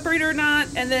should separate or not,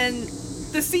 and then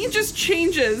the scene just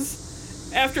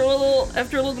changes after a little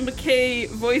McKay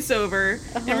voiceover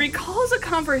and recalls a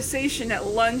conversation at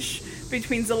lunch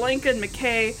between Zelenka and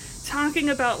McKay talking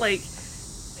about like,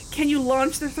 can you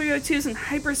launch the 302s in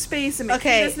hyperspace? And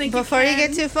McKay doesn't think before you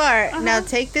get too far, now Uh-huh.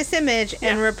 take this image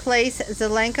and replace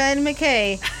Zelenka and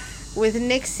McKay with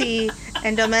Nixie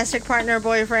and domestic partner,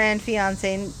 boyfriend,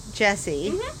 fiance,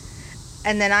 Jesse. Mm-hmm.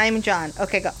 And then I'm John.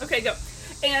 Okay, go. Okay, go.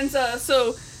 And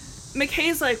so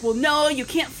McKay's like, well, no, you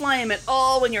can't fly him at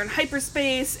all when you're in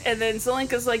hyperspace. And then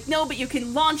Zelenka's like, no, but you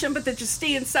can launch him, but then just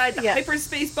stay inside the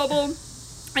hyperspace bubble.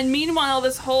 And meanwhile,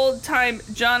 this whole time,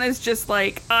 John is just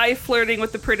like flirting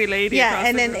with the pretty lady. Yeah,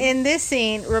 and then room. in this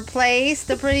scene, replace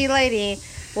the pretty lady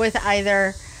with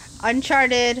either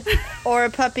Uncharted or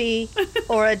a puppy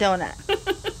or a donut.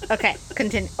 Okay,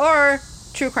 continue. Or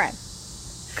true crime.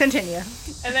 Continue.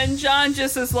 And then John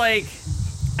just is like,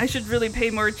 I should really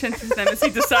pay more attention to them as he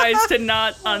decides to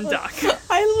not undock.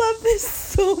 I love this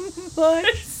so much.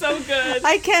 It's so good.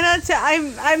 I cannot.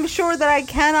 I'm sure that I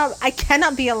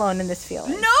cannot be alone in this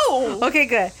feeling. No. Okay,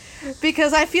 good.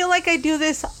 Because I feel like I do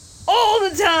this all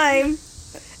the time,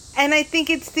 and I think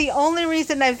it's the only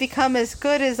reason I've become as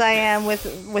good as I am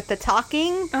with the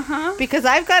talking. Because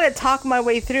I've got to talk my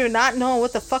way through, not knowing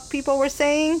what the fuck people were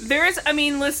saying.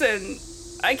 Listen,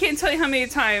 I can't tell you how many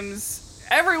times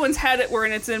everyone's had it where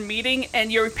it's in a meeting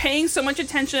and you're paying so much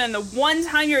attention and the one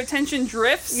time your attention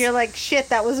drifts, you're like, shit,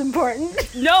 that was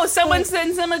important. No, someone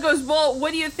goes, well,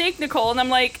 what do you think, Nicole? And I'm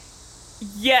like,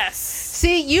 yes.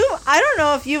 See, I don't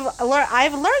know if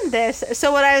I've learned this.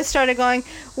 So when I started going,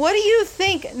 what do you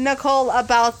think, Nicole,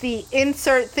 about the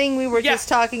insert thing we were just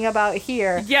talking about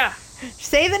here? Yeah.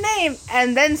 Say the name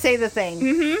and then say the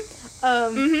thing.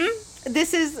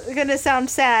 This is gonna sound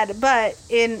sad, but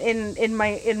in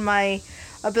my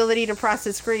ability to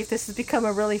process grief, this has become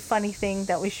a really funny thing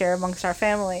that we share amongst our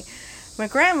family. My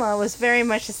grandma was very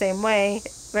much the same way,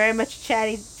 very much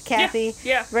chatty Cathy,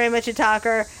 very much a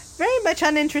talker, very much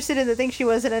uninterested in the things she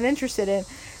wasn't uninterested in.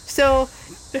 So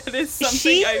that is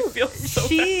something I feel so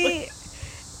badly.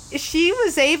 She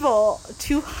was able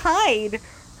to hide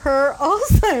her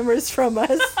Alzheimer's from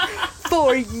us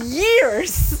for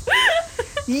years.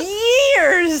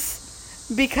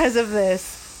 Because of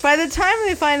this. By the time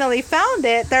they finally found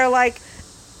it, they're like,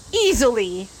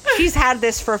 easily, she's had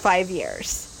this for 5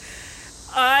 years.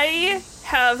 I've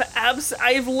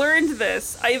learned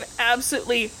this. I have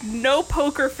absolutely no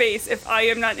poker face if I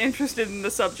am not interested in the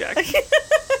subject. I've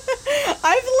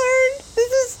learned,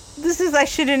 this is I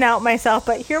shouldn't out myself,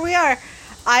 but here we are.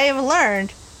 I have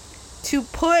learned to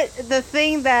put the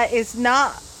thing that is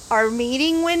not our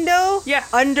meeting window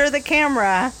under the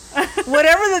camera.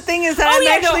 Whatever the thing is that I'm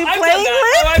actually playing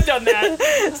with. I've done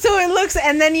that. So it looks,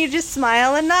 and then you just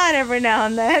smile and nod every now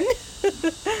and then.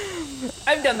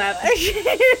 I've done that.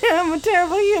 I'm a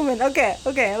terrible human. Okay,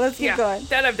 let's keep going.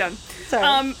 That I've done.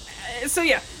 Sorry.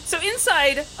 So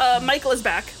inside, Michael is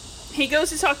back. He goes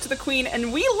to talk to the Queen,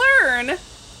 and we learn,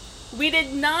 we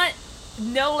did not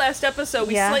know last episode,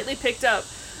 we slightly picked up,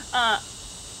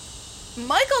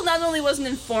 Michael not only wasn't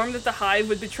informed that the Hive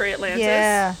would betray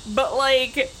Atlantis, but,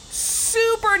 like,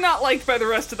 super not liked by the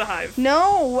rest of the hive.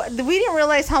 No, we didn't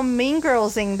realize how mean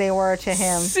girlsing they were to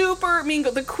him. Super mean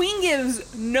girl. The queen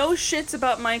gives no shits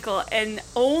about Michael and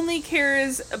only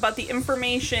cares about the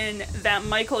information that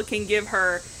Michael can give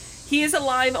her. He is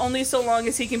alive only so long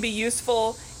as he can be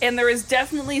useful, and there is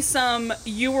definitely some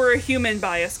you were a human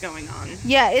bias going on.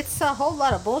 Yeah, it's a whole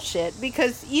lot of bullshit,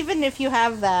 because even if you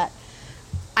have that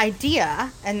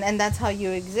idea, and that's how you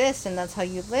exist, and that's how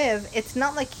you live, it's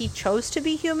not like he chose to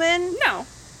be human. No.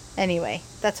 Anyway,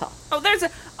 that's all. Oh,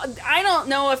 I don't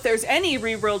know if there's any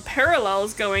real-world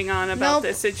parallels going on about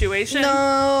this situation.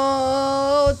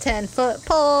 No 10-foot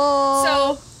pole.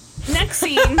 So, next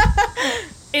scene...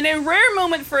 In a rare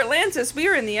moment for Atlantis, we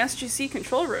are in the SGC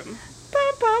control room.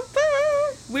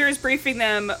 Weir is briefing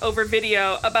them over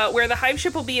video about where the hive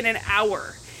ship will be in an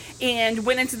hour. And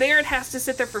when it's there, it has to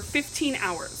sit there for 15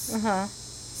 hours. Uh-huh.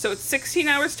 So it's 16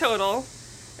 hours total.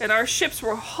 And our ships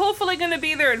were hopefully going to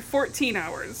be there in 14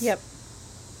 hours. Yep.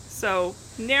 So,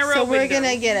 narrow So we're window.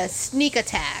 going to get a sneak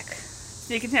attack.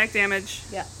 Sneak attack damage.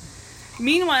 Yeah.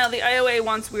 Meanwhile, the IOA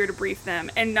wants Weir to brief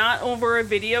them. And not over a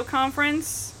video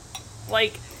conference.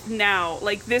 Like, now.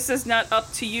 Like, this is not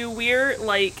up to you, Weir.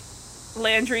 Like,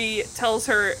 Landry tells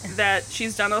her that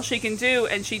she's done all she can do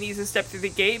and she needs to step through the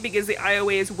gate because the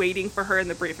IOA is waiting for her in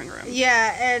the briefing room.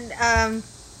 Yeah, and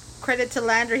credit to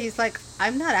Landry, he's like,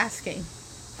 I'm not asking.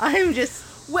 I'm just...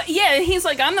 Well, yeah, he's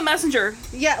like, I'm the messenger.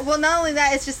 Yeah, well, not only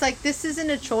that, it's just like, this isn't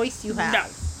a choice you have. No.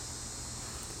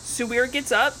 So Weir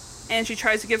gets up and she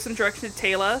tries to give some direction to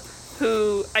Taylor,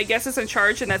 who I guess is in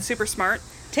charge, and that's super smart.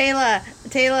 Taylor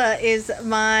is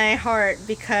my heart,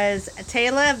 because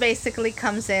Taylor basically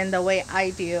comes in the way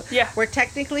I do. Yeah. Where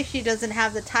technically she doesn't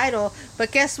have the title,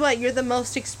 but guess what? You're the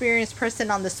most experienced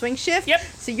person on the swing shift. Yep.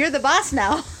 So you're the boss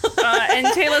now. And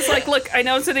Taylor's like, look, I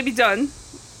know it's going to be done.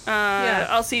 Yeah.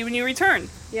 I'll see you when you return.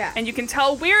 Yeah. And you can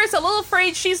tell Weir is a little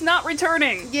afraid she's not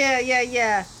returning.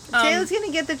 Yeah. Taylor's going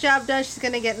to get the job done. She's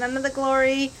going to get none of the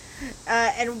glory.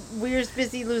 And Weir's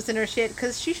busy losing her shit,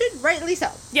 because she should, rightly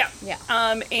so. Yeah. Yeah.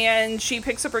 And she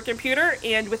picks up her computer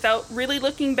and, without really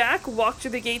looking back, walked through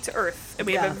the gate to Earth. And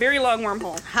we have a very long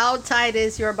wormhole. How tight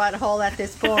is your butthole at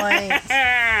this point?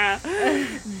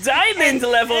 Diamond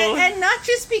level. And not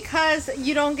just because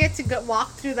you don't get to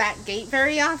walk through that gate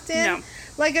very often. No.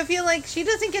 Like, I feel like she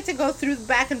doesn't get to go through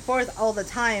back and forth all the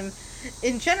time.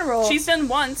 In general. She's done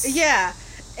once. Yeah.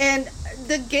 And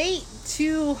the gate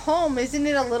to home, isn't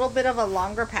it a little bit of a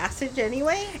longer passage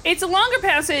anyway? It's a longer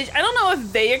passage. I don't know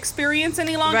if they experience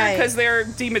any longer because they're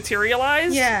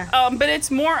dematerialized. Yeah. But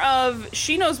it's more of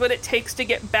she knows what it takes to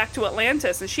get back to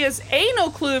Atlantis. And she has A, no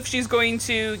clue if she's going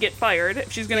to get fired,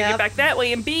 if she's going to get back that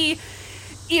way. And B,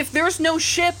 if there's no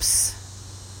ships.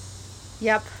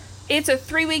 Yep. It's a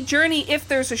 3-week journey if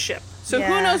there's a ship. So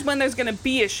who knows when there's going to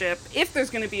be a ship, if there's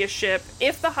going to be a ship,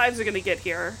 if the hives are going to get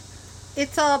here.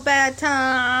 It's all bad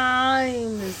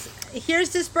times. Here's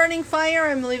this burning fire.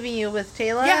 I'm leaving you with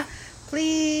Taylor. Yeah.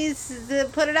 Please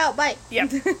put it out. Bye. Yep.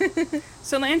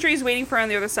 So Landry's waiting for her on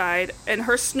the other side, and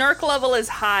her snark level is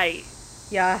high.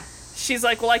 Yeah. She's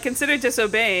like, well, I consider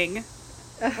disobeying.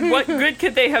 What good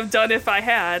could they have done if I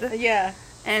had? Yeah.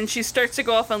 And she starts to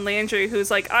go off on Landry,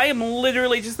 who's like, I am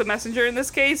literally just the messenger in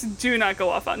this case. Do not go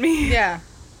off on me. Yeah.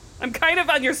 I'm kind of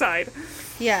on your side.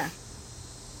 Yeah.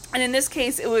 And in this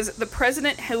case, it was the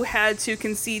president who had to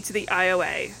concede to the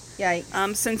IOA.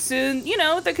 Yikes. Since soon,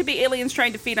 there could be aliens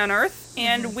trying to feed on Earth,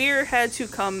 and Weir had to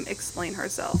come explain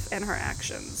herself and her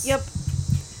actions. Yep.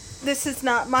 This is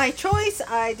not my choice.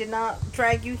 I did not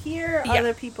drag you here. Yeah.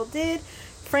 Other people did.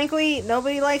 Frankly,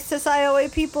 nobody likes this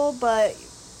IOA people, but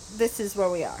this is where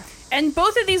we are. And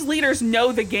both of these leaders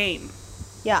know the game.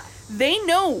 Yeah. They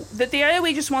know that the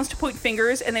IOA just wants to point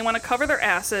fingers and they want to cover their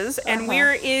asses. And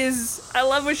Weir is... I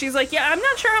love when she's like, yeah, I'm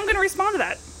not sure I'm going to respond to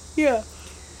that. Yeah.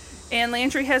 And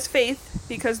Landry has faith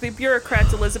because the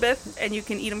bureaucrat's Elizabeth and you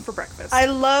can eat them for breakfast. I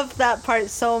love that part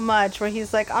so much where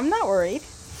he's like, I'm not worried.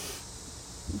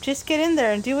 Just get in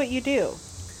there and do what you do.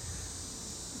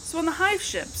 So on the hive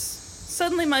ships,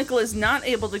 suddenly Michael is not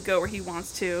able to go where he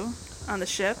wants to on the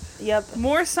ship. Yep.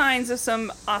 More signs of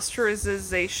some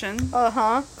ostracization.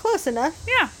 Uh-huh. Close enough.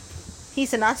 Yeah.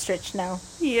 He's an ostrich now.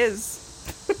 He is.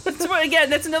 That's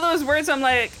another of those words I'm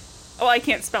like, oh, I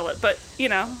can't spell it, but,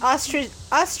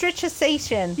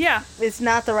 Ostracization. Yeah. It's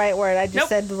not the right word. I just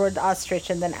said the word ostrich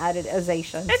and then added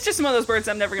azation. It's just one of those words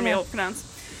I'm never going to be able to pronounce.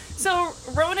 So,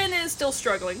 Ronan is still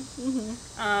struggling.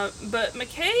 Mm-hmm. But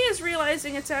McKay is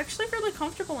realizing it's actually really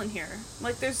comfortable in here.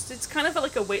 Like, it's kind of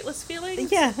like a weightless feeling. It's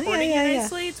supporting you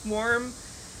nicely. It's warm.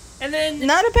 And then...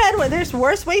 Not a bad one. There's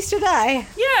worse ways to die.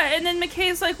 Yeah, and then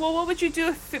McKay's like, well, what would you do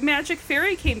if magic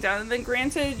fairy came down and then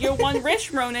granted your one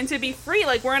wish, Ronan, to be free?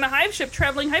 Like, we're in a hive ship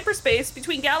traveling hyperspace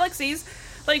between galaxies.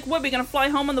 Like, what, we gonna fly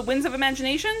home on the winds of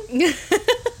imagination?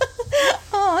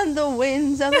 On the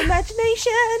winds of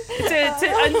imagination.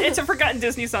 It's a forgotten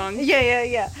Disney song.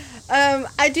 Yeah.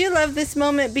 I do love this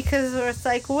moment because it's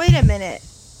like, wait a minute.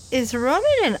 Is Ronan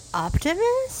an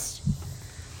optimist?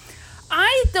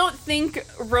 I don't think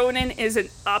Ronan is an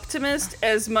optimist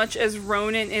as much as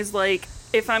Ronan is like,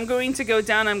 if I'm going to go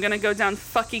down, I'm going to go down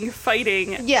fucking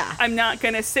fighting. Yeah. I'm not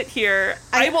going to sit here.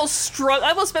 I will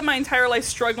spend my entire life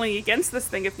struggling against this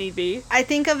thing if need be. I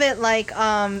think of it like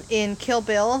in Kill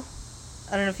Bill.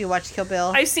 I don't know if you watched Kill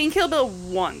Bill. I've seen Kill Bill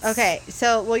once. Okay,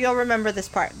 so, well, you'll remember this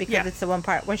part because it's the one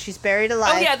part when she's buried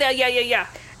alive. Oh, yeah.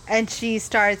 And she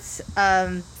starts...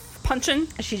 punching.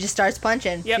 She just starts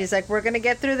punching. Yep. She's like, we're going to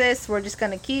get through this. We're just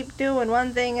going to keep doing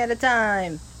one thing at a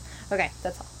time. Okay,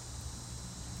 that's all.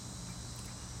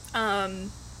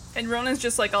 And Ronan's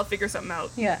just like, I'll figure something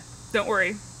out. Yeah. Don't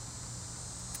worry.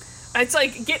 It's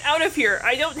like, get out of here.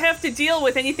 I don't have to deal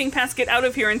with anything past get out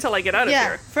of here until I get out of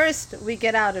here. First we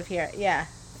get out of here. Yeah.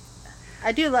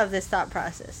 I do love this thought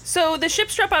process. So the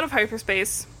ships drop out of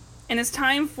hyperspace, and it's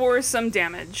time for some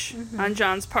damage on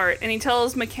John's part. And he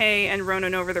tells McKay and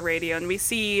Ronan over the radio, and we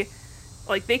see,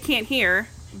 like, they can't hear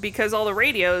because all the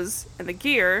radios and the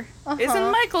gear is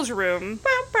in Michael's room.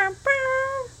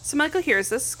 So Michael hears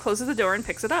this, closes the door, and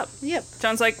picks it up. Yep.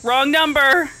 John's like, wrong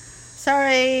number!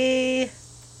 Sorry.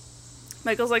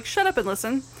 Michael's like, shut up and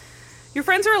listen. Your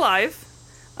friends are alive.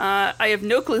 I have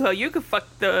no clue how you could fuck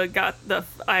the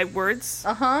I words.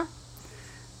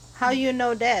 How you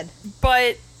know dead?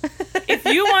 But if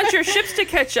you want your ships to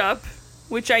catch up,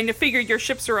 which I figured your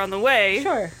ships are on the way,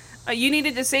 sure, you need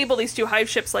to disable these two hive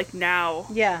ships like now.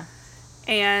 Yeah.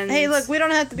 And hey, look, we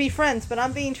don't have to be friends, but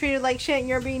I'm being treated like shit, and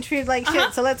you're being treated like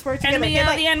shit. So let's work together.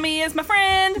 The enemy is my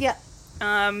friend. Yeah.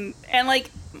 And like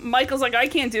Michael's like, I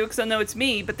can't do it because I know it's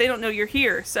me, but they don't know you're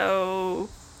here, so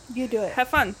you do it. Have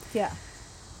fun. Yeah.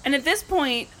 And at this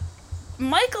point,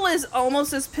 Michael is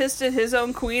almost as pissed at his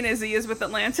own queen as he is with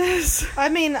Atlantis. I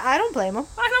mean, I don't blame him.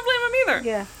 I don't blame him either.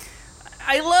 Yeah.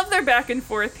 I love their back and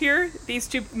forth here. These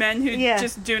two men who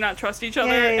just do not trust each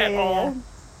other at all.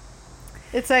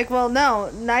 It's like, well, no,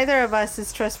 neither of us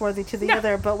is trustworthy to the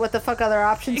other, but what the fuck other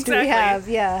options do we have?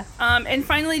 Yeah. And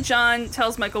finally, John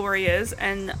tells Michael where he is,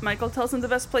 and Michael tells him the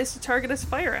best place to target his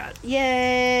fire at.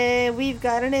 Yay, we've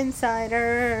got an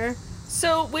insider.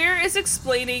 So, Weir is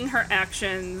explaining her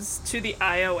actions to the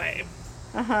IOA.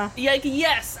 Like,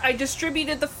 yes, I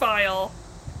distributed the file,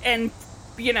 and,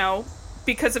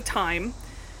 because of time,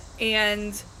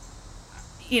 and,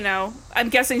 I'm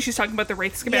guessing she's talking about the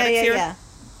Wraith schematics here. Yeah.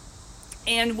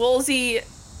 And Woolsey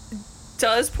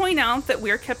does point out that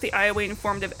Weir kept the IOA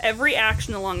informed of every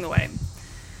action along the way.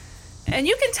 And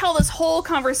you can tell this whole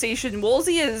conversation,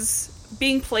 Woolsey is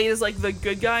being played as, like, the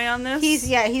good guy on this.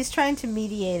 He's trying to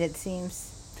mediate, it seems.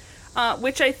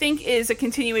 Which I think is a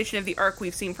continuation of the arc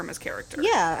we've seen from his character.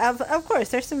 Yeah, of course.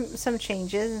 There's some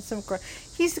changes and some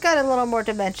growth. He's got a little more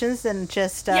dimensions than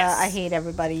just, I hate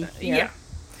everybody here. Yeah.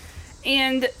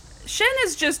 And Shen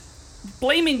is just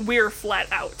blaming Weir flat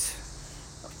out.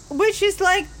 Which is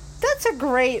like, that's a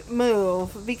great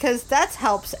move, because that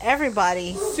helps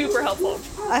everybody. Super helpful.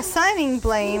 Assigning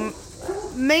blame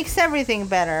makes everything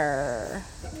better.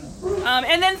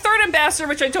 And then third ambassador,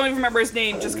 which I don't even remember his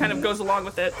name, just kind of goes along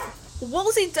with it.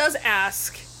 Woolsey does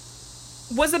ask,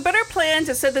 was a better plan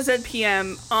to set the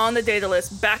ZPM on the data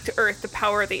list back to Earth to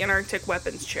power the Antarctic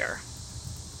weapons chair?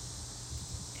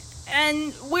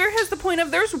 And Weir has the point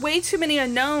of, there's way too many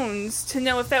unknowns to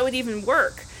know if that would even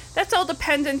work. That's all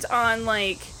dependent on,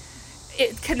 like,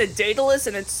 can the Daedalus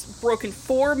in its broken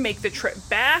form make the trip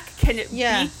back? Can it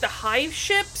beat the hive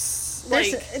ships?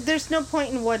 There's no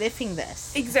point in what-ifing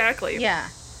this. Exactly. Yeah.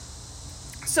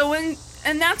 So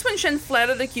and that's when Shen flat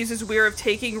out accuses Weir of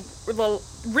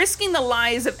risking the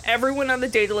lives of everyone on the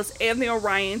Daedalus and the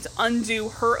Orion to undo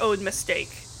her own mistake.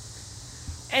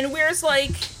 And Weir's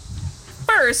like,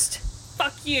 first,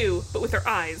 fuck you, but with her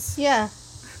eyes. Yeah.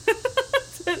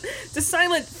 The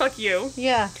silent fuck you.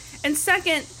 Yeah. And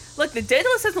second, look, the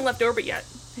Daedalus hasn't left orbit yet.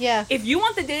 Yeah. If you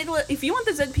want the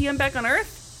ZPM back on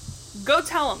Earth, go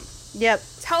tell him. Yep.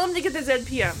 Tell him to get the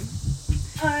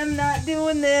ZPM. I'm not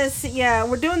doing this. Yeah,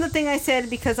 we're doing the thing I said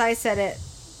because I said it.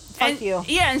 Fuck you.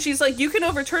 Yeah, and she's like, you can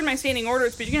overturn my standing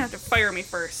orders, but you're gonna have to fire me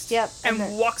first. Yep.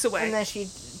 And walks away. And then she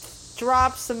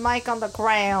drops the mic on the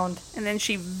ground. And then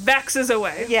she vaxes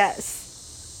away. Yes.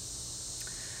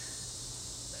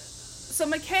 So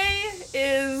McKay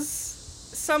is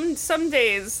some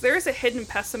days there's a hidden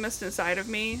pessimist inside of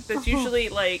me that's usually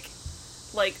like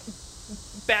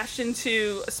bashed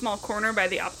into a small corner by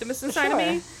the optimist inside of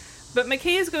me. But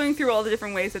McKay is going through all the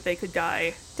different ways that they could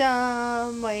die.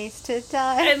 Dumb ways to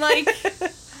die. And like,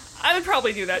 I would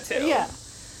probably do that too. Yeah.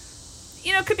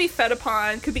 You know, it could be fed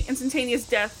upon, could be instantaneous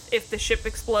death if the ship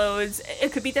explodes.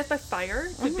 It could be death by fire.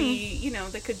 It could be, you know,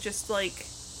 they could just like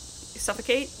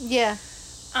suffocate. Yeah.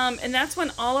 And that's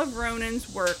when all of Ronan's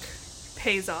work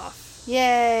pays off.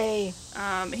 Yay.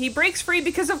 He breaks free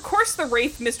because, of course, the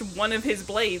Wraith missed one of his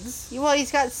blades. Well,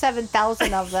 he's got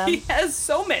 7,000 of them. He has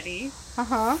so many.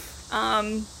 Uh-huh.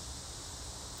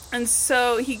 And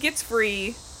so he gets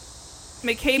free.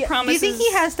 McKay promises... Do you think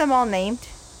he has them all named?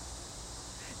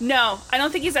 No, I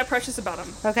don't think he's that precious about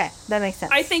them. Okay, that makes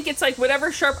sense. I think it's like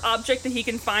whatever sharp object that he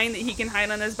can find that he can hide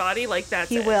on his body, like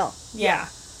that's it. He will. Yeah.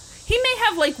 He may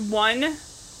have like one,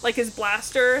 like his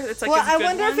blaster. That's like well, his good I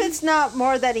wonder one. if it's not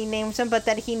more that he names them, but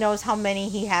that he knows how many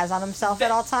he has on himself at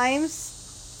all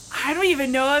times. I don't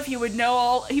even know if he would know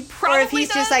all. He probably Or if he's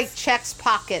does. just like checks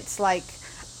pockets, like,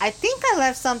 I think I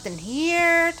left something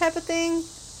here type of thing.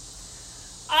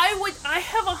 I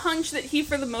have a hunch that he,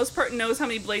 for the most part, knows how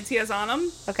many blades he has on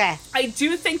him. Okay. I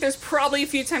do think there's probably a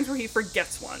few times where he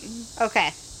forgets one.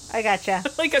 Okay. I gotcha.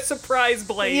 Like a surprise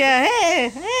blade. Yeah,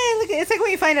 hey, look, it's like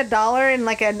when you find $1 in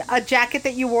like a jacket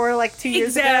that you wore like 2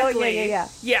 years ago.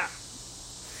 Yeah.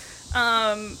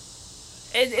 And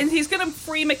he's gonna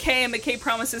free McKay, and McKay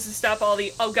promises to stop all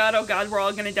the oh god, we're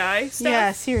all gonna die stuff.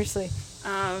 Yeah, seriously.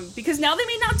 Because now they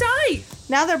may not die.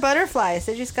 Now they're butterflies.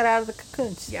 They just got out of the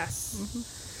cocoons. Yes. Mm-hmm.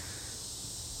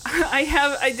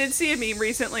 I did see a meme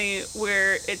recently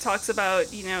where it talks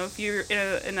about, you know, if you're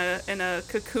in a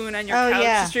cocoon on your couch,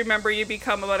 just remember you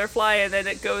become a butterfly, and then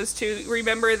it goes to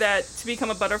remember that to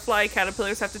become a butterfly,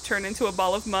 caterpillars have to turn into a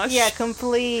ball of mush. Yeah,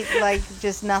 complete, like,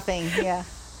 just nothing. Yeah.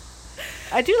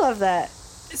 I do love that.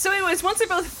 So anyways, once they're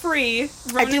both free,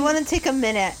 Ronan... I do want to take a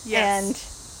minute and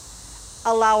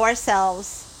allow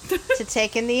ourselves to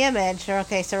take in the image.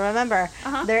 Okay, so remember,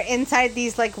 they're inside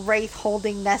these, like, wraith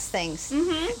holding nest things.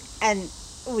 Mm-hmm. And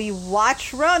we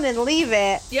watch Ronan leave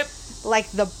it. Yep.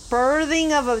 Like the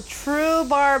birthing of a true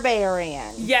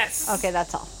barbarian. Yes. Okay,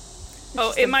 that's all.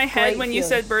 Oh, in my head, when you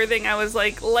said birthing, I was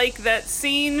like that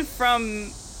scene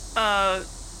from,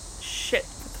 shit,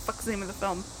 what the fuck's the name of the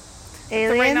film?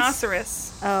 Aliens? The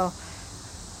Rhinoceros. Oh.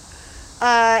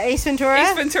 Ace Ventura?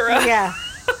 Ace Ventura. Yeah.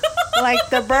 Like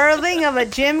the birthing of a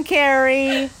Jim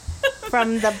Carrey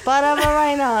from the butt of a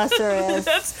rhinoceros.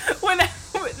 That's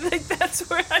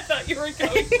where I thought you were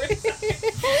going for a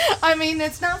second. I mean,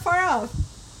 it's not far off.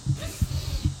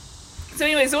 So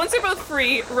anyway, so once they're both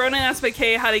free, Ronan asks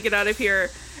McKay how to get out of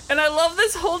here. And I love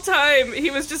this whole time,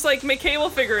 he was just like, McKay will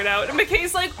figure it out. And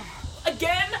McKay's like,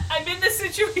 again? I'm in this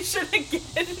situation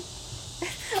again.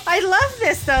 I love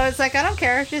this, though. It's like, I don't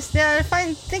care. Just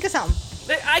think of something.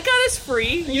 I got us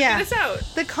free. You get us out.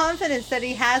 The confidence that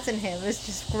he has in him is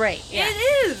just great. Yeah. It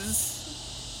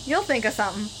is. You'll think of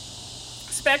something.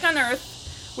 So back on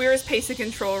Earth, we're in Pacey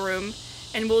control room,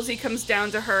 and Woolsey comes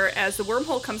down to her as the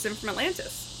wormhole comes in from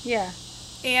Atlantis. Yeah.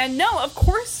 And no, of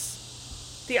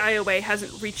course, the IOA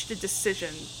hasn't reached a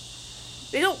decision.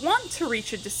 They don't want to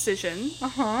reach a decision.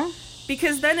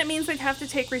 Because then it means they'd have to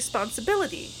take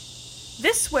responsibility.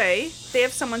 This way, they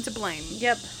have someone to blame.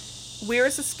 Yep. We're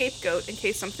as a scapegoat in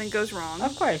case something goes wrong.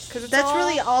 Of course. Because that's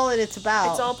really all it's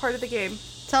about. It's all part of the game.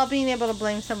 It's all being able to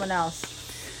blame someone else.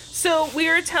 So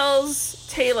Weir tells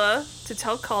Tayla to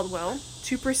tell Caldwell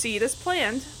to proceed as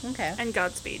planned. Okay. And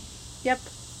Godspeed. Yep.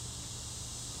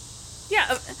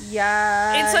 Yeah.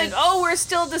 Yeah. It's like, oh, we're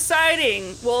still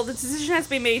deciding. Well, the decision has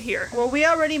to be made here. Well, we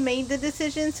already made the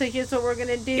decision, so here's what we're going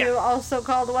to do. Yeah. Also,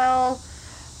 Caldwell,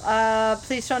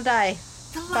 please don't die.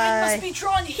 The line must be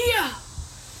drawn here.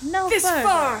 No this further.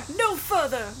 far. No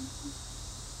further.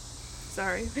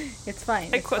 Sorry. It's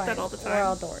fine. I quote that all the time. We're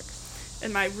all dorks.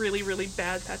 In my really, really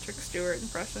bad Patrick Stewart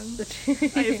impression.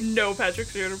 I have no Patrick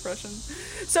Stewart impression.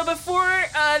 So before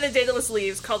the Daedalus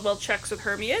leaves, Caldwell checks with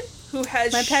Hermione, who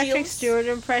has My shields. Patrick Stewart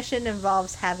impression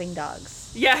involves having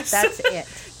dogs. Yes. That's it.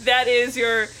 That is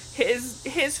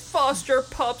his foster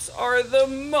pups are the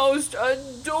most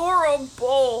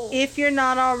adorable. If you're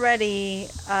not already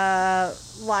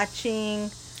watching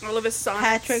all of his sonnets.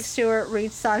 Patrick Stewart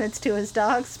read sonnets to his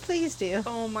dogs, please do.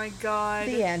 Oh my god.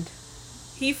 The end.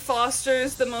 He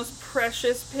fosters the most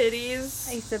precious pitties.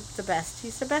 He's the best.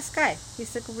 He's the best guy.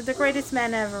 He's the greatest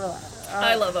man ever.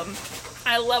 I love him.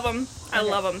 I love him. I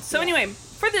love him. So anyway,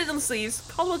 for the little sleeves,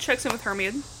 Caldwell checks in with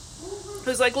Hermione,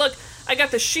 who's like, look, I got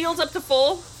the shields up to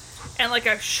full, and like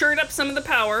I shirt up some of the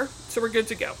power, so we're good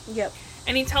to go. Yep.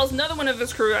 and he tells another one of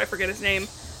his crew, I forget his name,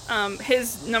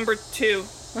 his number 2.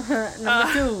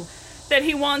 Number 2. That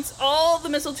he wants all the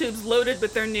missile tubes loaded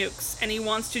with their nukes, and he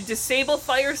wants to disable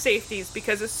fire safeties,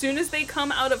 because as soon as they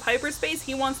come out of hyperspace,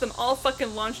 he wants them all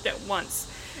fucking launched at once.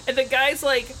 And the guy's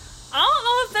like, I don't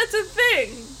know if that's a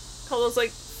thing. Colo's like,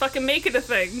 fucking make it a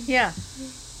thing. Yeah.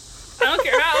 I don't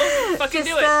care how, fucking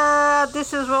do it.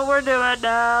 This is what we're doing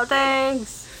now,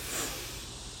 thanks.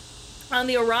 On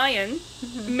the Orion,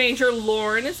 Major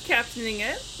Lorne is captaining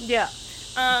it. Yeah.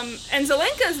 And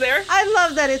Zelenka's there. I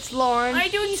love that it's Lorne. I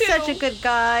do He's too. such a good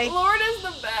guy. Lorne is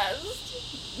the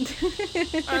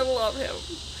best. I love him.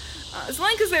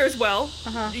 Zelenka's there as well.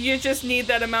 You just need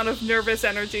that amount of nervous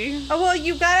energy. Oh, well,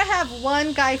 you gotta have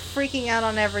one guy freaking out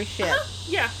on every ship.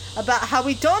 Yeah. About how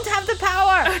we don't have the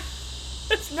power.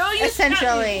 It's no use.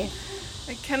 Essentially.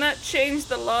 I cannot change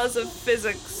the laws of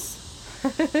physics.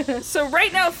 So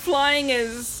right now, flying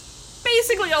is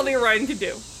basically all the Orion can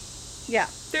do. Yeah.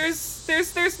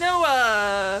 There's no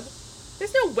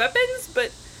weapons,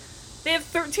 but they have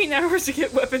 13 hours to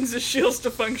get weapons and shields to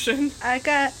function. I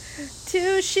got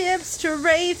 2 ships to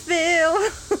Wraithville.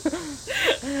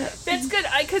 That's good.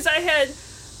 Because I had,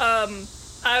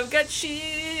 I've got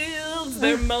shields,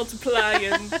 they're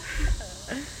multiplying.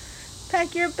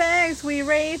 Pack your bags, we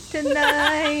rave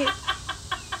tonight.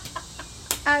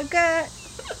 I got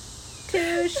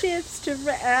 2 ships to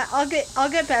I'll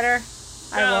get better.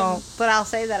 I won't, but I'll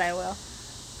say that I will.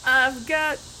 I've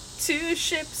got 2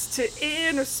 ships to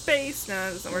inner space. No,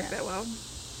 it doesn't work that well.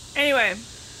 Anyway,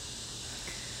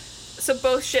 so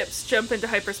both ships jump into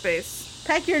hyperspace.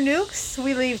 Pack your nukes,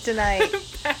 we leave tonight.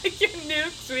 Pack your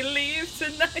nukes, we leave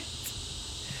tonight.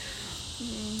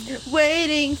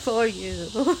 Waiting for you.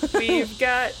 We've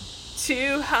got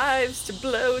 2 hives to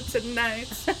blow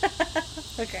tonight.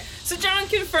 Okay. So John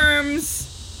confirms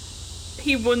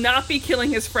he will not be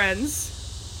killing his friends.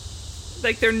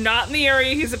 Like, they're not in the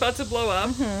area he's about to blow up.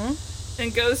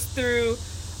 And goes through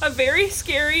a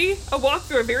walk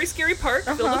through a very scary park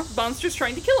filled with monsters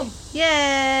trying to kill him.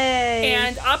 Yay!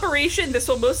 And operation, this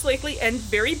will most likely end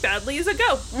very badly as a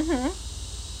go.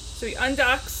 So he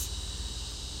undocks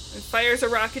and fires a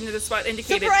rocket into the spot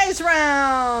indicated. Surprise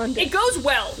round! It goes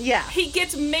well. Yeah. He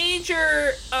gets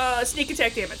major sneak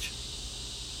attack damage.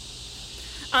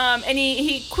 And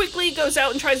he quickly goes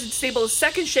out and tries to disable his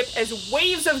second ship as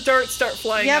waves of darts start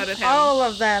flying out at him. All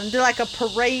of them. They're like a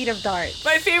parade of darts.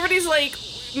 My favorite, he's like,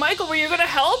 Michael, were you going to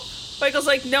help? Michael's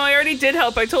like, no, I already did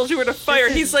help. I told you where to fire.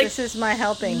 He's like, this is my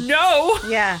helping. No.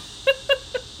 Yeah.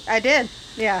 I did.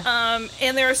 Yeah.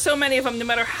 And there are so many of them, no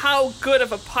matter how good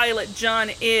of a pilot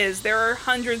John is, there are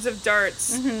hundreds of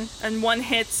darts, and one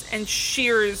hits and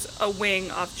shears a wing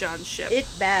off John's ship.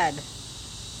 It's bad.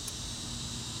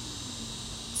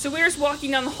 So Weir's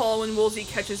walking down the hall when Woolsey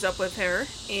catches up with her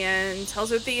and tells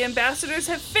her the ambassadors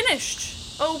have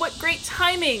finished. Oh, what great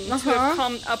timing to have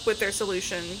come up with their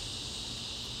solution.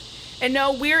 And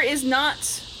no, Weir is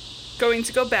not going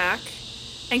to go back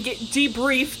and get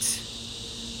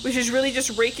debriefed, which is really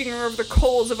just raking her over the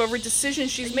coals of every decision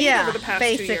she's made over the past 2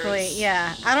 years. Basically,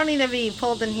 yeah. I don't need to be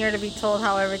pulled in here to be told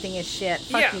how everything is shit.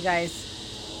 Fuck you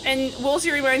guys. And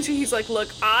Woolsey reminds you, he's like, look,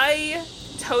 I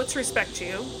totes respect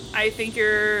you. I think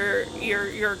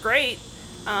you're great,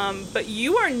 but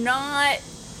you are not,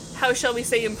 how shall we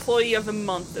say, employee of the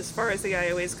month as far as the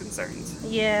IOA is concerned.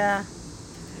 Yeah.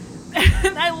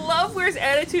 And I love Weir's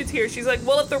attitudes here. She's like,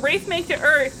 well, if the Wraith make to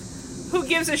Earth, who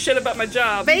gives a shit about my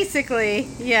job? Basically,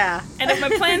 yeah. And if my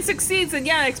plan succeeds, then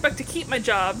yeah, I expect to keep my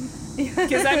job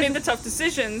because I made the tough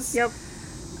decisions. Yep.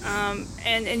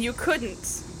 And you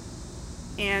couldn't.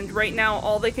 And right now,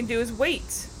 all they can do is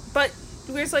wait. But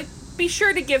Weir's like, be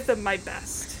sure to give them my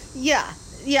best. Yeah.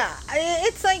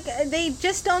 It's like they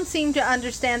just don't seem to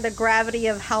understand the gravity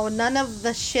of how none of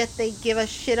the shit they give a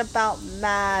shit about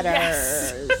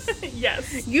matters.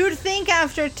 Yes. You'd think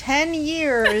after 10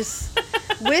 years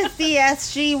with the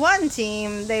SG-1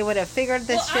 team, they would have figured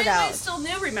this shit out. IOA still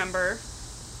new, remember?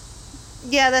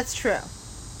 Yeah, that's true.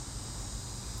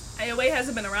 IOA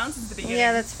hasn't been around since the beginning.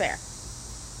 Yeah, that's fair.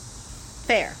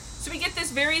 So we get this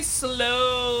very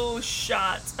slow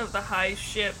shot of the Hive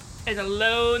ship and a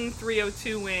lone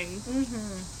 302 wing.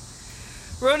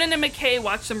 Ronan and McKay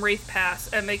watch some Wraith pass,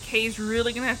 and McKay's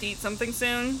really gonna have to eat something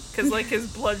soon, because, like, his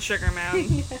blood sugar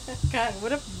mound. God,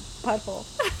 what a butthole.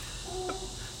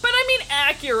 But, I mean,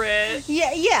 accurate.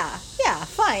 Yeah,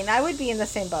 fine. I would be in the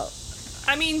same boat.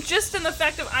 I mean, just in the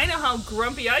fact of, I know how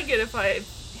grumpy I get if I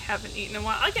haven't eaten in a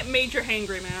while. I get major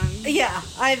hangry, man. Yeah,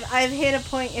 I've hit a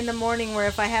point in the morning where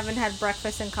if I haven't had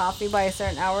breakfast and coffee by a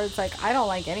certain hour, it's like, I don't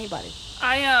like anybody.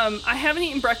 I haven't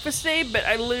eaten breakfast today, but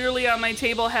I literally on my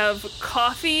table have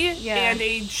coffee and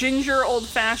a ginger old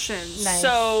fashioned. Nice.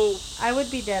 So I would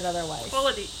be dead otherwise.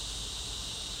 quality.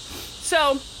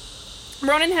 So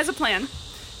Ronan has a plan.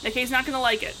 McKay's not gonna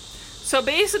like it. So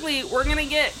basically, we're gonna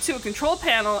get to a control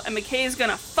panel, and McKay's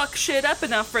gonna fuck shit up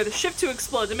enough for the ship to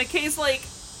explode. And McKay's like,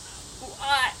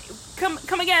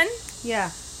 "Come again? Yeah.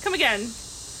 Come again."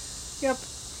 Yep.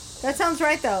 That sounds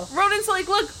right, though. Ronan's like,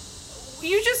 "Look,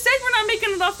 you just said we're not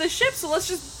making it off the ship, so let's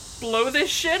just blow this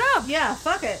shit up." Yeah,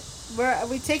 fuck it.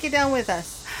 We take it down with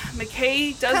us.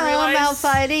 McKay does Come realize out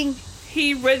fighting.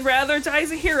 he would rather die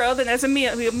as a hero than as a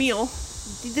meal.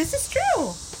 This is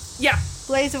true. Yeah.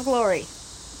 Blaze of glory.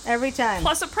 Every time.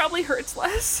 Plus, it probably hurts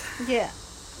less. Yeah.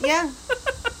 Yeah.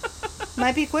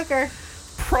 Might be quicker.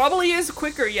 Probably is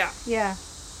quicker, yeah. Yeah.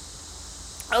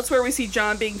 Elsewhere, we see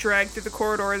John being dragged through the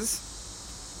corridors.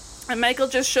 And Michael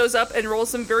just shows up and rolls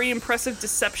some very impressive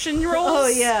deception rolls. Oh,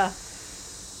 yeah.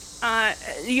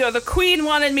 The queen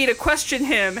wanted me to question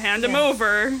him, hand him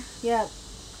over. Yeah.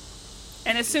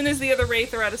 And as soon as the other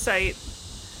Wraith are out of sight,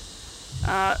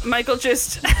 Michael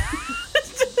just...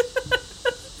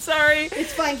 Sorry.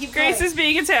 It's fine, keep Grace going. is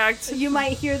being attacked. You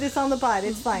might hear this on the pod,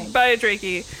 it's fine. By a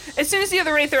Drakey. As soon as the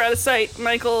other Wraith are out of sight,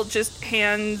 Michael just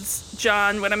hands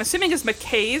John what I'm assuming is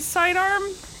McKay's sidearm.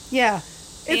 Yeah.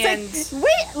 It's like,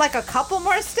 wait, like a couple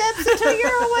more steps until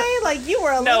you're away? Like, you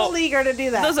were a little eager to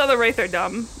do that. Those other Wraith are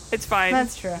dumb. It's fine.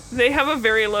 That's true. They have a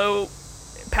very low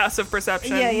passive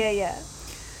perception. Yeah.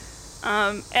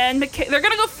 And McKay, they're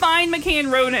gonna go find McKay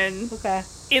and Ronan. Okay.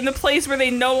 In the place where they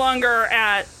no longer are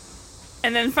at,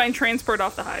 and then find transport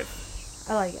off the hive.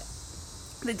 I like it.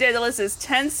 The Daedalus is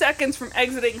 10 seconds from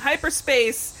exiting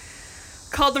hyperspace.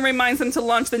 Calden reminds them to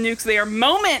launch the nukes there.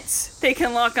 Moment they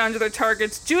can lock onto their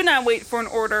targets. Do not wait for an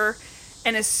order.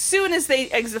 And as soon as they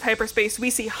exit hyperspace,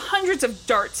 we see hundreds of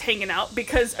darts hanging out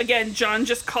because, again, John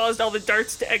just caused all the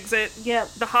darts to exit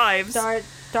the hives.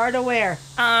 Dart aware.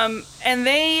 And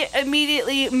they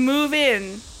immediately move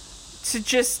in to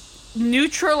just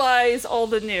neutralize all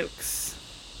the nukes.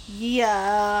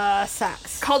 Yeah,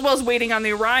 sucks. Caldwell's waiting on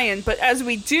the Orion, but as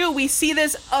we do, we see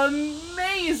this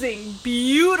amazing,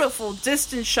 beautiful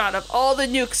distance shot of all the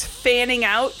nukes fanning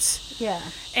out. Yeah.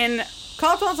 And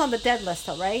Caldwell's on the dead list,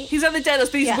 though, right? He's on the dead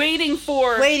list, but he's waiting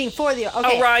for the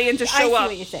Orion to show up.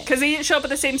 What you're saying. Because he didn't show up at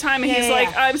the same time, and he's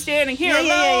like, I'm standing here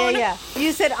alone. Yeah.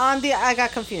 You said on the... I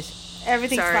got confused.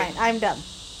 Everything's fine. I'm done.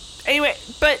 Anyway,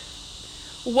 but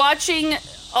watching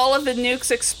all of the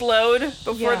nukes explode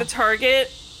before the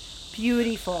target...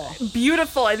 Beautiful,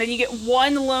 and then you get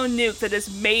one lone nuke that is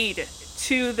made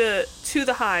to the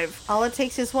hive. All it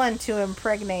takes is one to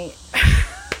impregnate.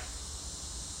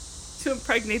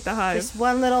 The hive. Just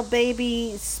one little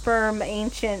baby sperm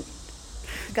ancient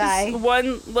guy. Just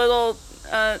one little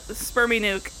spermy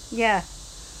nuke. Yeah,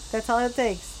 that's all it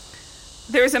takes.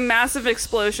 There's a massive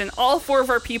explosion. All 4 of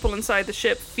our people inside the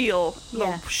ship feel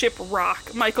the ship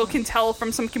rock. Michael can tell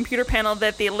from some computer panel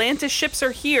that the Atlantis ships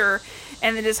are here,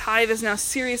 and that his hive is now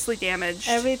seriously damaged.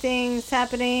 Everything's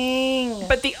happening.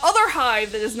 But the other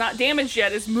hive that is not damaged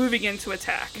yet is moving in to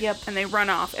attack. Yep. And they run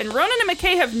off. And Ronan and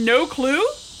McKay have no clue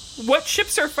what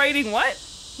ships are fighting what.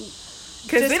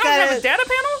 Because they don't have a data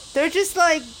panel? They're just,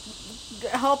 like,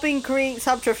 helping create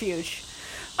subterfuge.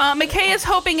 McKay is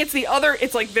hoping it's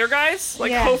like their guys,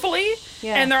 hopefully.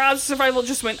 Yeah. And their odds of survival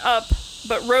just went up.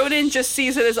 But Ronan just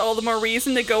sees it as all the more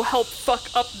reason to go help fuck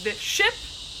up this ship.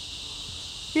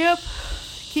 Yep.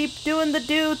 Keep doing the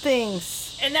do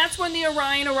things. And that's when the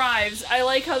Orion arrives. I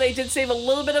like how they did save a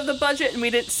little bit of the budget and we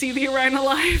didn't see the Orion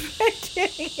alive.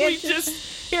 We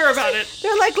just hear about it.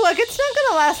 They're like, look, it's not going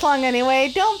to last long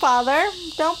anyway. Don't bother.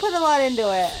 Don't put a lot into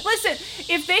it. Listen,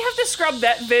 if they have to scrub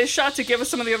that Viz shot to give us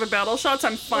some of the other battle shots,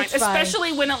 I'm fine. It's fine.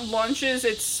 Especially when it launches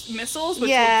its missiles, which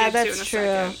we'll get to in a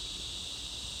second.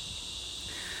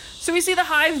 So we see the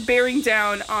hive bearing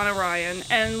down on Orion,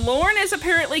 and Lorne is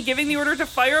apparently giving the order to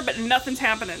fire, but nothing's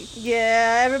happening.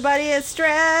 Yeah, everybody is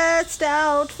stressed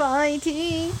out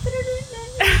fighting.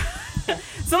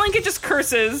 Zelenka just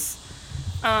curses,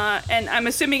 and I'm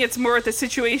assuming it's more at the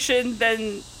situation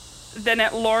than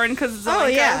at Lorne, because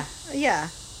Zelenka. Oh, yeah.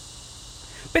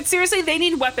 But seriously, they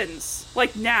need weapons,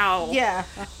 like now. Yeah.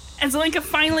 And Zelenka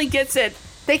finally gets it.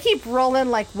 They keep rolling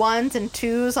like 1s and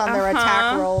 2s on their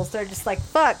attack rolls. They're just like,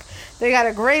 fuck. They got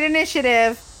a great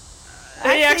initiative.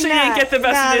 They actually didn't get the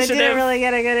best initiative. They didn't really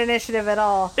get a good initiative at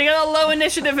all. They got a low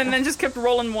initiative and then just kept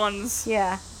rolling 1s.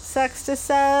 Yeah. Sucks to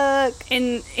suck.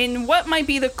 In what might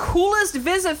be the coolest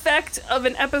Viz effect of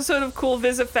an episode of Cool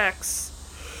Viz Effects,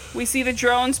 We see the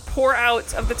drones pour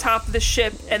out of the top of the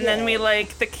ship, and then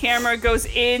the camera goes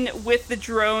in with the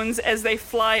drones as they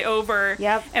fly over.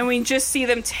 Yep. And we just see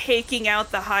them taking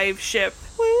out the Hive ship.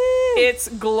 Woo! It's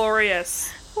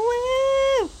glorious.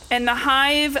 Woo! And the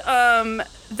Hive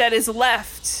that is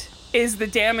left is the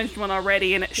damaged one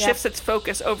already, and it shifts its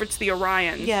focus over to the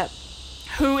Orion. Yep.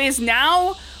 Who is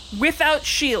now without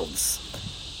shields.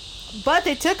 But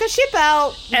they took a ship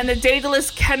out. And the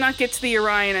Daedalus cannot get to the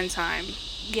Orion in time.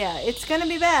 Yeah, it's gonna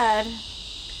be bad.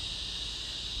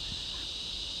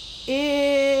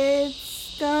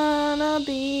 It's gonna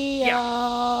be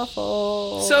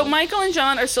awful. So Michael and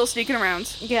John are still sneaking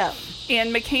around. Yeah.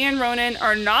 And McKay and Ronan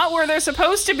are not where they're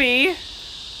supposed to be.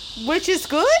 Which is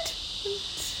good?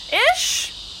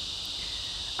 Ish.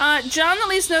 John at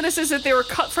least notices that they were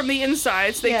cut from the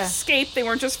inside, so they escaped, they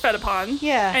weren't just fed upon.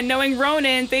 Yeah. And knowing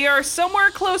Ronan, they are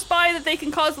somewhere close by that they can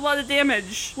cause a lot of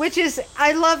damage. Which is,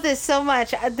 I love this so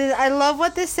much. I love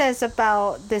what this says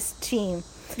about this team.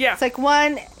 Yeah. It's like,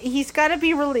 one, he's got to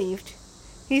be relieved.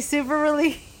 He's super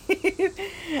relieved.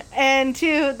 And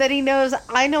two, that he knows,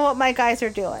 I know what my guys are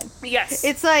doing. Yes.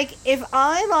 It's like, if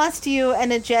I lost you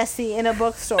and a Jessie in a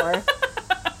bookstore,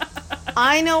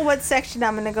 I know what section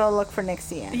I'm going to go look for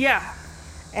Nixie in. Yeah.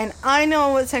 And I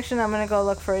know what section I'm going to go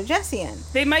look for a Jessie in.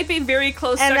 They might be very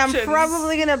close and sections. I'm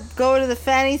probably going to go to the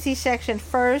fantasy section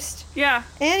first. Yeah.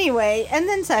 Anyway, and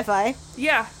then sci-fi.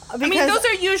 Yeah. Because I mean, those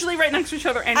are usually right next to each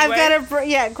other anyway. I've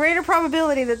got a greater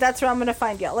probability that that's where I'm going to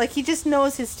find you. Like, he just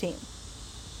knows his team.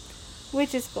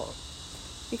 Which is cool.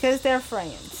 Because they're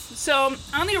friends. So,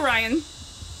 on the Orion,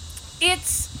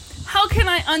 it's... How can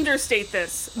I understate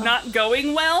this? Not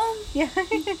going well? Yeah.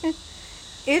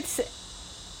 It's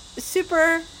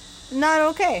super not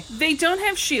okay. They don't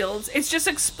have shields. It's just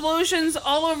explosions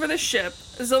all over the ship.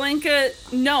 Zelenka,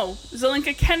 no.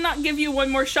 Zelenka cannot give you one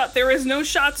more shot. There is no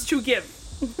shots to give.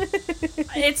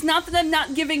 It's not that I'm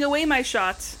not giving away my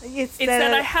shots. It's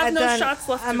that I have no shots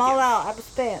left to give. I'm all out. I'm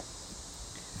spent.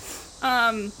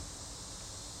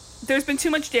 There's been too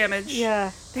much damage.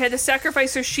 Yeah. They had to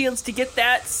sacrifice their shields to get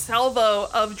that salvo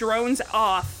of drones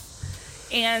off.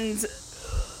 And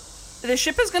the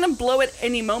ship is going to blow at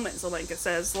any moment, Zelenka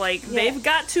says. They've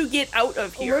got to get out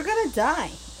of here. We're going to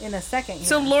die in a second here.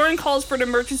 So Lauren calls for an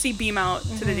emergency beam out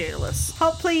to the Daedalus.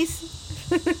 Help, please.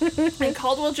 And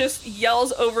Caldwell just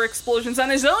yells over explosions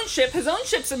on his own ship. His own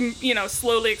ship's,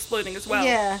 slowly exploding as well.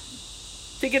 Yeah.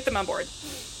 To get them on board.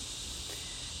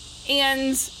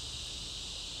 And...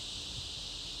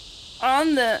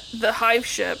 on the Hive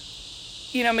ship,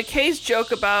 McKay's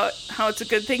joke about how it's a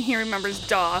good thing he remembers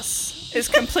DOS is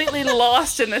completely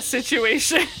lost in this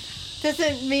situation.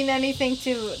 Doesn't mean anything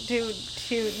to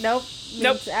nope.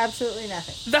 Nope. Means absolutely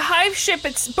nothing. The Hive ship,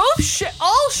 it's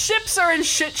all ships are in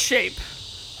shit shape.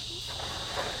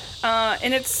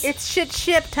 And it's shit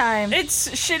ship time. It's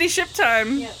shitty ship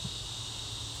time. Yep.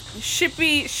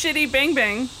 Shitty bang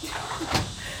bang.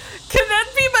 Can that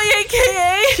be my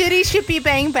AKA? Shitty shippy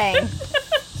bang bang.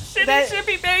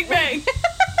 Shippy bang bang.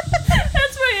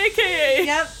 That's my AKA.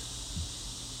 Yep.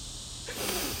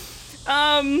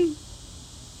 I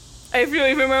don't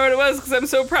even remember what it was because I'm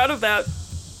so proud of that.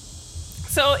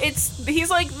 So he's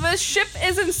like, the ship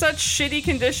is in such shitty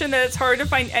condition that it's hard to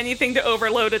find anything to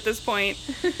overload at this point.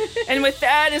 And with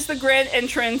that is the grand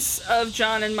entrance of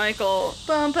John and Michael.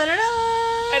 Bum, ba-da-da.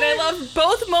 And I love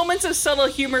both moments of subtle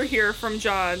humor here from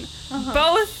John. Uh-huh.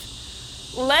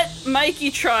 Both, let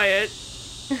Mikey try it.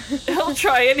 He'll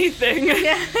try anything.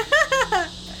 Yeah.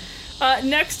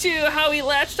 Next to how he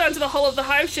latched onto the hull of the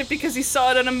Hive ship because he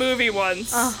saw it in a movie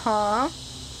once. Uh-huh.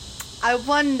 I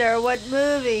wonder what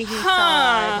movie he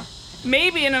saw.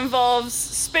 Maybe it involves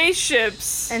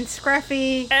spaceships. And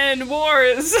Scruffy. And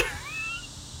wars.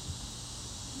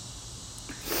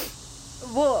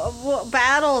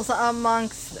 Battles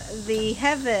amongst the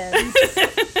heavens.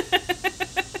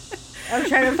 I'm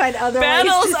trying to find other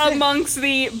battles ways to amongst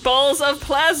the balls of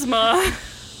plasma.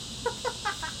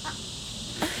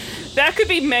 That could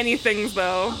be many things,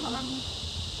 though.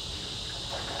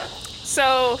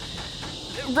 So,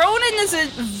 Ronan is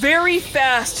very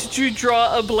fast to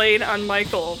draw a blade on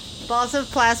Michael. Balls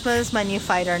of Plasma is my new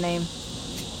fighter name.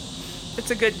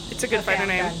 It's a good fighter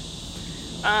name.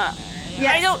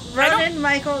 Yes,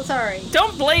 Michael, sorry. I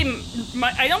don't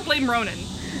blame Ronan.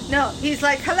 No, he's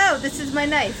like, hello, this is my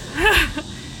knife.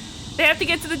 They have to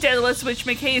get to the Daedalus, which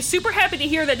McKay is super happy to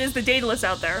hear that is the Daedalus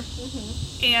out there.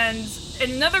 Mm-hmm. And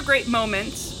in another great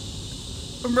moment,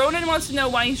 Ronan wants to know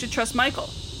why he should trust Michael.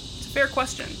 It's a fair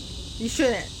question. You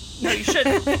shouldn't. No, you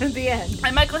shouldn't. The end.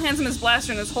 And Michael hands him his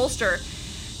blaster and his holster,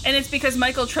 and it's because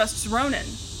Michael trusts Ronan,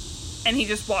 and he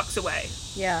just walks away.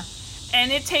 Yeah.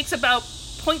 And it takes about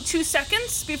 0.2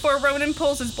 seconds before Ronan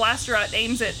pulls his blaster out and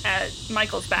aims it at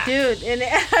Michael's back. Dude, and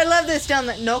I love this, John,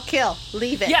 like, no kill.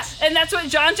 Leave it. Yeah, and that's what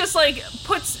John just, like,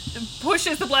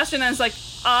 pushes the blaster and then is like,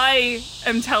 I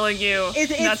am telling you not to kill.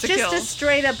 It's just a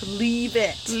straight up leave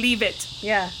it. Leave it.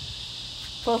 Yeah.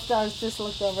 Both dogs just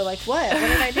looked over like, what? What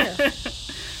did I do?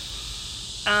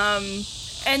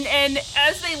 And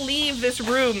as they leave this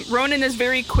room, Ronan is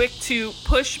very quick to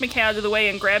push McKay out of the way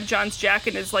and grab John's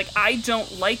jacket and is like, I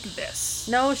don't like this.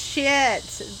 No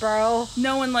shit, bro.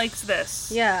 No one likes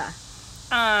this. Yeah.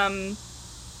 Ronan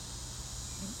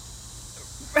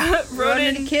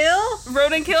kill?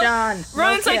 Ronan kill? John.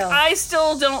 Ronan's no like, kill. I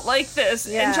still don't like this.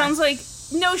 Yeah. And John's like,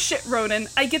 no shit, Ronan.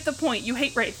 I get the point. You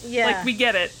hate Wraith. Yeah. Like, we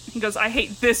get it. He goes, I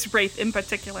hate this Wraith in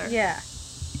particular. Yeah.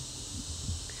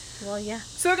 Well, yeah.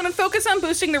 So they're going to focus on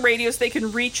boosting the radio so they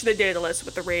can reach the Daedalus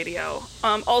with the radio.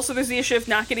 Also, there's the issue of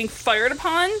not getting fired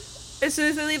upon as soon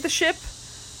as they leave the ship.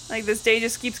 Like, this day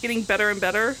just keeps getting better and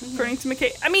better, according to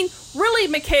McKay. I mean,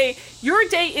 really, McKay, your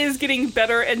day is getting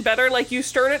better and better. Like, you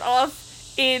started off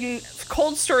in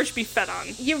cold storage to be fed on.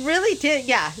 You really did,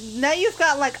 yeah. Now you've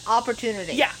got, like,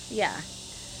 opportunity. Yeah. Yeah.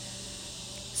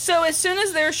 So as soon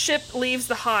as their ship leaves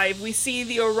the hive, we see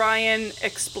the Orion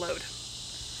explode.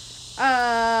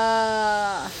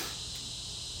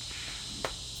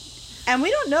 And we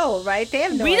don't know, right? They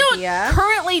have no We don't idea.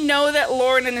 currently know that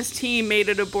Lauren and his team made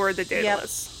it aboard the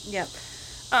Daedalus. Yep.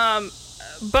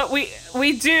 But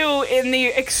we do in the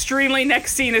extremely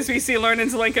next scene as we see Lauren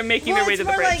and Zelenka making their way to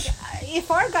the bridge. Like,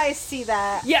 if our guys see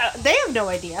that, Yeah. they have no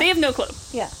idea. They have no clue.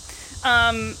 Yeah.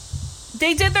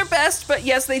 They did their best, but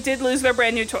yes, they did lose their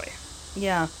brand new toy.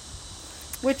 Yeah.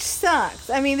 Which sucks.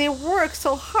 I mean, they worked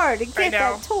so hard to get know.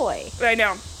 that toy. I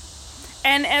know.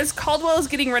 And as Caldwell is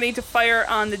getting ready to fire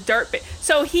on the dart bay,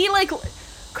 so he, like,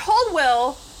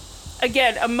 Caldwell,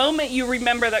 again, a moment you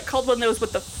remember that Caldwell knows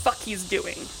what the fuck he's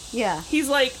doing. Yeah. He's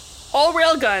like, all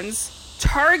railguns,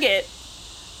 target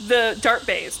the dart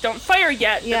bays. Don't fire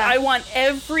yet, Yeah. but I want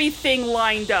everything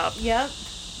lined up Yep.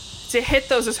 to hit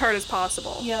those as hard as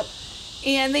possible. Yep.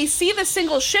 And they see the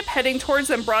single ship heading towards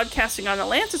them broadcasting on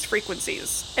Atlantis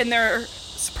frequencies. And they're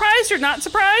surprised or not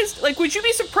surprised? Like, would you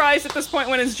be surprised at this point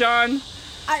when it's John?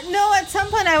 No, at some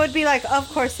point I would be like, of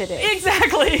course it is.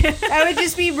 Exactly. I would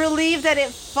just be relieved that it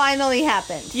finally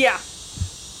happened. Yeah.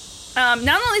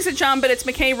 Not only is it John, but it's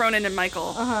McKay, Ronan, and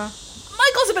Michael. Uh-huh.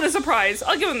 Michael's a bit of a surprise.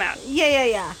 I'll give him that.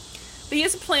 Yeah. But he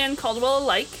has a plan, Caldwell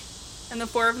alike, and the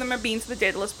four of them are being to the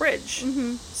Daedalus Bridge.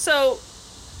 Mm-hmm. So,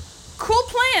 cool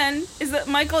plan is that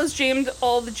Michael has jammed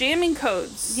all the jamming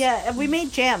codes. Yeah, and we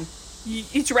made jam.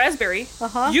 It's raspberry.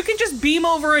 Uh-huh. You can just beam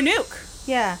over a nuke.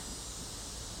 Yeah.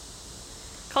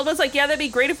 Caldwell's like, yeah, that'd be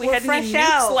great if we We're had any fresh nukes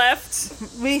out.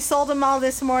 left. We sold them all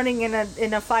this morning in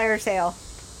a fire sale.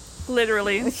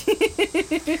 Literally.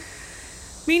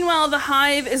 Meanwhile, the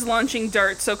Hive is launching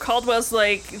darts, so Caldwell's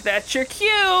like, that's your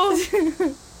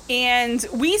cue. And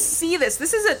we see this.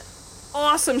 This is an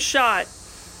awesome shot.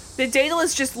 The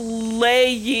Daedalus just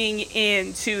laying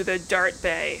into the dart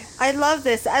bay. I love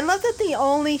this. I love that the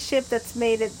only ship that's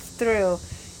made it through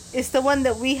is the one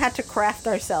that we had to craft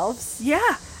ourselves.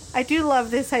 Yeah. I do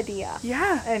love this idea.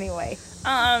 Yeah. Anyway.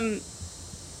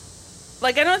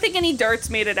 Like, I don't think any darts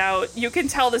made it out. You can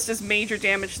tell this does major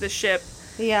damage to the ship.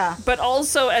 Yeah. But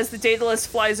also, as the Daedalus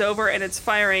flies over and it's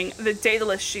firing, the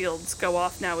Daedalus shields go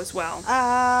off now as well.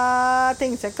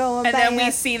 Things are going And bad. then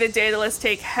we see the Daedalus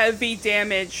take heavy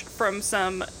damage from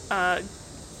some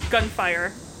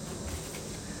gunfire.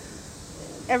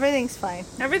 Everything's fine.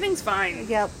 Everything's fine.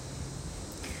 Yep.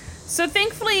 So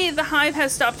thankfully, the Hive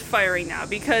has stopped firing now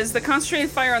because the concentrated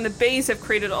fire on the bays have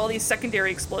created all these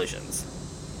secondary explosions.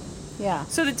 Yeah.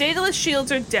 So the Daedalus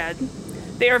shields are dead.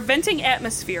 They are venting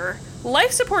atmosphere.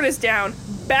 Life support is down.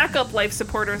 Backup life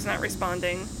supporter is not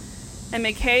responding. And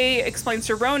McKay explains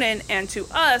to Ronan and to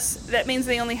us that means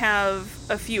they only have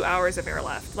a few hours of air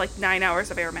left, like 9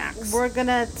 hours of air max. We're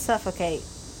gonna suffocate.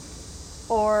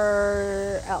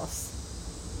 Or else.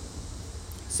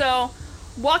 So,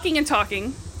 walking and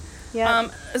talking. Yeah.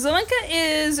 Zelenka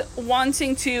is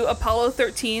wanting to Apollo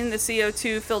 13, the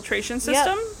CO2 filtration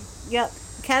system. Yep.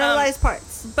 Catalyzed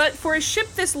parts. But for a ship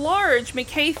this large,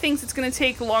 McKay thinks it's going to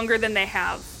take longer than they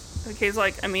have. McKay's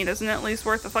like, I mean, isn't it at least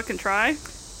worth a fucking try?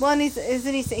 Well, and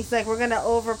he's like, we're gonna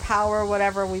overpower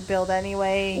whatever we build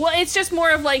anyway. Well, it's just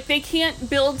more of like, they can't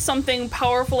build something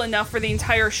powerful enough for the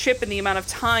entire ship in the amount of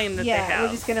time that they have. Yeah, we're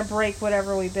just gonna break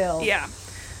whatever we build. Yeah.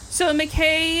 So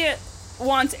McKay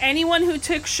wants anyone who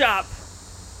took shop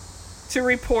to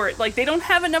report. Like, they don't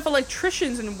have enough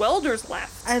electricians and welders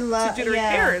left to do the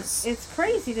repairs. It's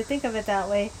crazy to think of it that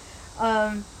way.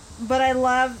 But I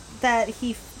love that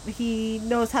he he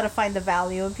knows how to find the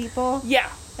value in people. Yeah.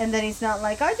 And then he's not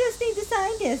like, I just need the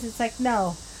scientists. It's like,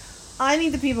 no, I need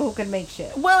the people who can make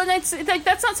shit. Well, and it's like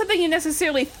that's not something you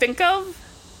necessarily think of.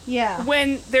 Yeah.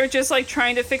 When they're just like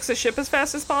trying to fix a ship as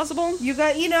fast as possible. You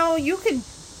got,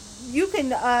 you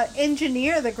can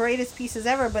engineer the greatest pieces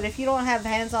ever, but if you don't have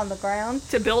hands on the ground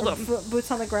To build them.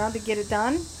 boots on the ground to get it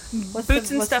done,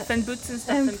 Boots and stuff.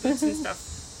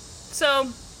 So,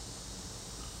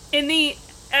 in the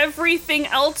everything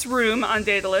else room on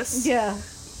Daedalus, Yeah.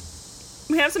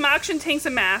 we have some oxygen tanks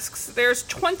and masks. There's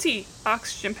 20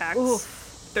 oxygen packs.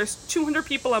 Oof. There's 200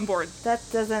 people on board. That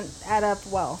doesn't add up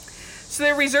well. So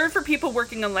they're reserved for people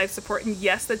working on life support, and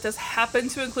yes, that does happen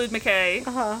to include McKay.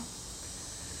 Uh-huh.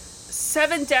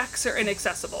 7 decks are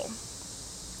inaccessible.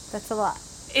 That's a lot.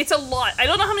 It's a lot. I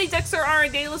don't know how many decks there are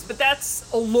in Daedalus, but that's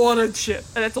a lot of shit.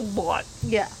 That's a lot.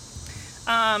 Yeah.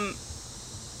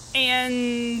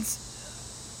 And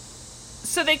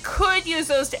so they could use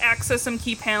those to access some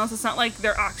key panels. It's not like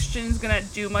their oxygen is going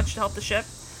to do much to help the ship.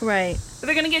 Right. But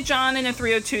they're going to get John in a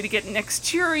 302 to get an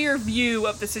exterior view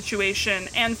of the situation.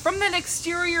 And from that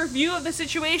exterior view of the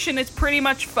situation, it's pretty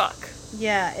much fuck.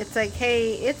 Yeah, it's like,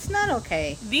 hey, it's not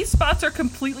okay. These spots are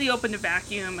completely open to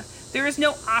vacuum. There is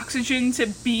no oxygen to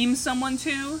beam someone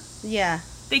to. Yeah.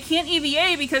 They can't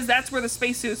EVA because that's where the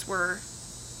spacesuits were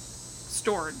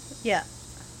stored. Yeah.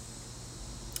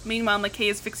 Meanwhile, McKay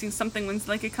is fixing something when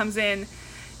Zelenka comes in.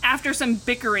 After some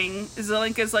bickering,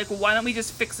 Zelenka's like, well, why don't we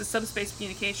just fix the subspace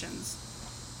communications?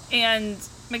 And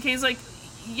McKay's like,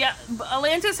 yeah,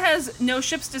 Atlantis has no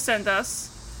ships to send us,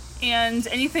 and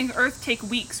anything Earth take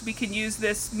weeks. We can use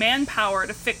this manpower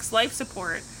to fix life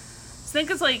support.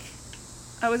 Zelenka's like,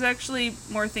 I was actually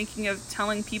more thinking of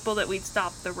telling people that we'd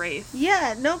stop the Wraith.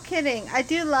 Yeah, no kidding. I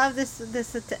do love this.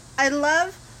 I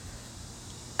love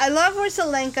where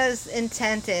Zelenka's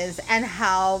intent is and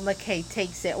how McKay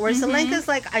takes it. Where Zelenka's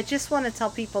like, I just want to tell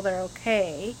people they're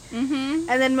okay. Mm-hmm.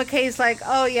 And then McKay's like,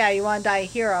 oh yeah, you want to die a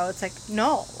hero. It's like,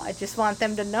 no, I just want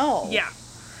them to know. Yeah.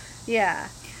 Yeah.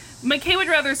 McKay would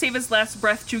rather save his last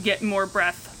breath to get more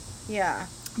breath. Yeah.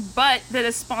 But that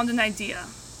has spawned an idea.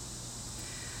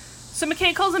 So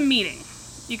McKay calls a meeting.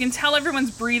 You can tell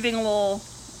everyone's breathing a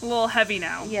little heavy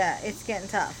now. Yeah, it's getting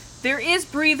tough. There is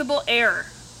breathable air.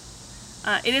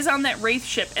 It is on that Wraith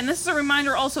ship. And this is a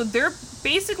reminder also, they're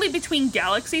basically between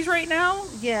galaxies right now.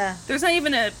 Yeah. There's not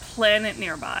even a planet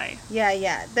nearby.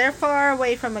 Yeah. They're far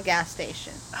away from a gas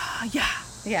station. Yeah.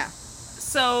 Yeah.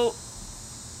 So,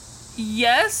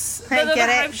 yes. I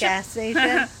get it, gas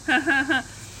station.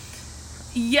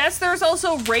 Yes, there's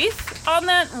also Wraith on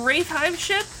that Wraith Hive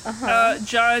ship. Uh-huh.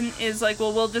 John is like,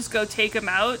 well, we'll just go take him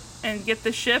out and get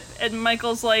the ship. And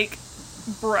Michael's like,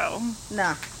 bro.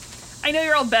 Nah. I know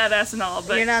you're all badass and all,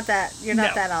 but... You're not that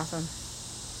awesome.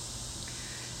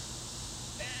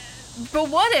 But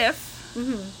what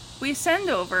if we send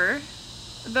over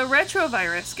the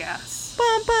retrovirus gas?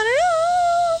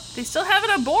 They still have it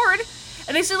on board,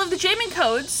 and they still have the jamming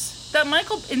codes that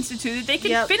Michael instituted. They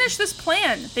can finish this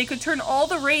plan. They could turn all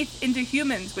the Wraith into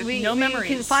humans with no memories.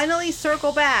 We can finally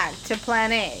circle back to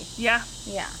Plan A. Yeah.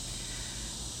 Yeah.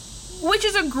 Which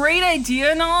is a great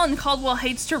idea and all, and Caldwell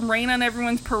hates to rain on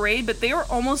everyone's parade, but they were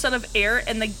almost out of air,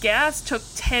 and the gas took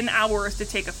 10 hours to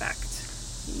take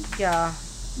effect. Yeah.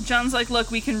 John's like,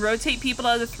 look, we can rotate people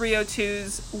out of the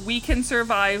 302s. We can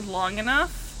survive long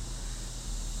enough.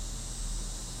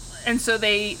 And so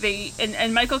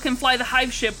and Michael can fly the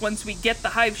Hive ship once we get the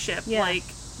Hive ship. Yeah. Like,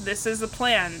 this is the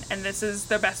plan, and this is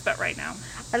their best bet right now.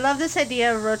 I love this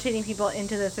idea of rotating people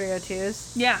into the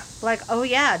 302s. Yeah. Like, oh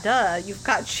yeah, duh, you've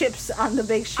got ships on the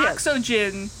big ship.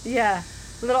 Oxygen. Yeah.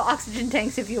 Little oxygen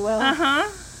tanks, if you will. Uh-huh.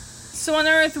 So on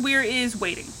Earth, Weir is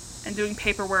waiting and doing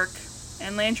paperwork,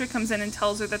 and Landry comes in and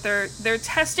tells her that they're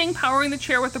testing powering the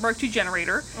chair with the Mark II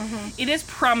generator. It is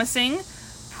promising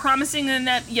in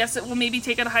that, yes, it will maybe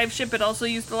take out a Hive ship, but also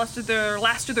use the last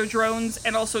of their drones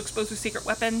and also expose their secret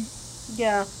weapon.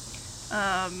 Yeah.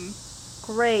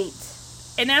 Great.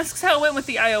 And asks how it went with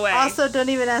the IOA. Also, don't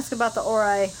even ask about the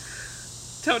Ori.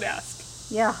 Don't ask.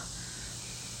 Yeah.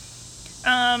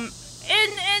 And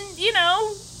you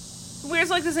know, Weir's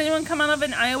like, does anyone come out of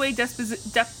an IOA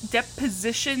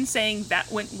deposition saying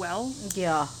that went well?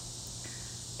 Yeah.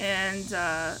 And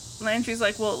Landry's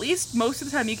like, well, at least most of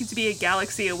the time you get to be a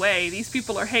galaxy away. These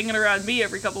people are hanging around me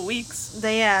every couple weeks.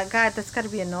 Yeah, God, that's got to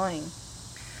be annoying.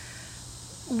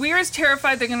 Weir is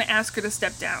terrified they're going to ask her to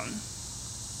step down.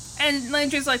 And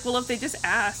Landry's like, well, if they just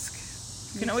ask,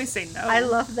 you can always say no. I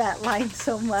love that line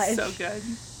so much. So good.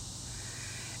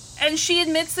 And she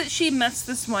admits that she messed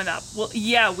this one up. Well,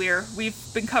 yeah, we've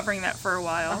been covering that for a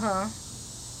while. Uh-huh.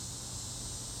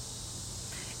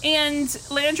 And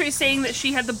Landry saying that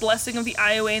she had the blessing of the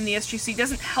IOA and the SGC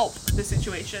doesn't help the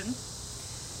situation.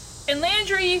 And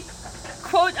Landry,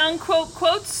 quote unquote,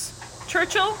 quotes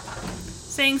Churchill,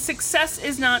 saying, "Success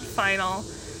is not final.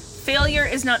 Failure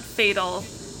is not fatal.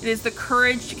 It is the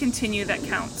courage to continue that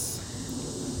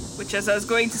counts." Which, as I was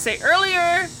going to say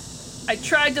earlier, I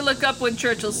tried to look up when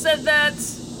Churchill said that.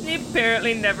 He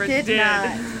apparently never did.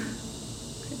 Not.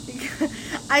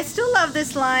 I still love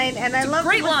this line, and I love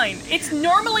great line. It's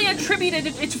normally attributed.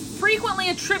 It's frequently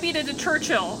attributed to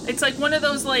Churchill. It's like one of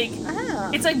those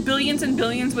It's like Billions and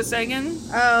Billions with Sagan.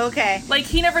 Oh, okay. Like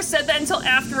he never said that until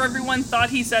after everyone thought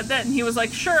he said that, and he was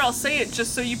like, "Sure, I'll say it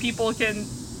just so you people can."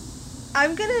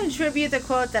 I'm gonna attribute the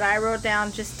quote that I wrote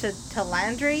down just to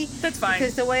Landry. That's fine.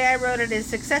 Because the way I wrote it is,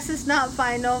 "Success is not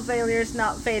final, failure is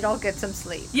not fatal, get some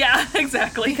sleep." Yeah,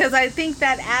 exactly. Because I think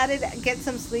that added "get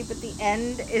some sleep" at the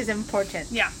end is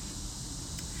important. Yeah.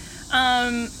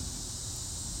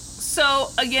 So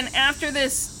again, after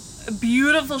this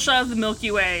beautiful shot of the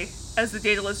Milky Way as the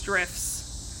Daedalus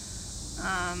drifts,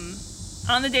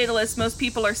 on the Daedalus, most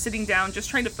people are sitting down, just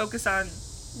trying to focus on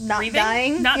Not breathing,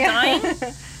 dying. not dying.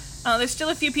 There's still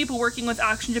a few people working with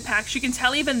oxygen packs. You can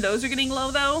tell even those are getting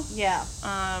low, though. Yeah.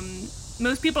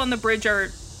 Most people on the bridge are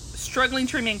struggling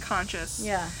to remain conscious.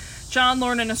 Yeah. John,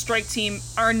 Lauren, and a strike team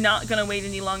are not going to wait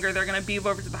any longer. They're going to beam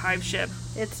over to the Hive ship.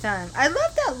 It's time. I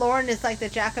love that Lauren is like the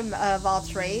jack of all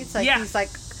trades. Like, Yeah. he's like,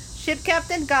 ship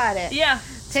captain, got it. Yeah.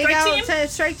 Take Strike out team?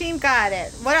 strike team, got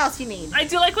it. What else you need? I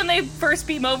do like when they first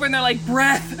beam over and they're like,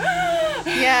 breath.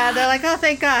 Yeah, they're like, oh,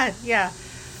 thank God. Yeah.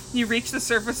 You reach the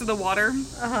surface of the water.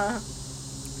 Uh-huh.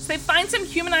 So they find some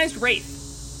humanized wraith.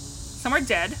 Some are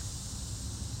dead.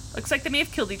 Looks like they may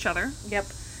have killed each other. Yep.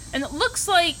 And it looks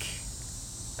like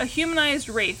a humanized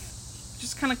wraith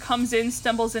just kind of comes in,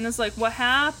 stumbles in, is like, what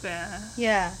happened?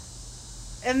 Yeah.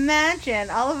 Imagine,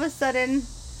 all of a sudden,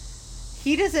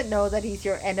 he doesn't know that he's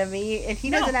your enemy, and he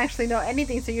No. doesn't actually know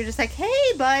anything, so you're just like,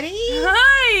 hey, buddy.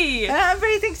 Hi!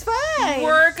 Everything's fine.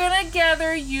 We're gonna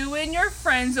gather you and your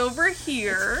friends over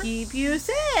here Keep you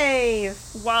safe.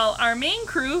 while our main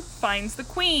crew finds the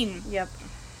queen. Yep.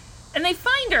 And they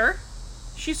find her.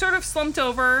 She's sort of slumped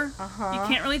over. Uh-huh. You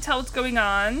can't really tell what's going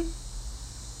on.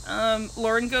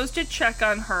 Lauren goes to check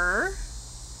on her.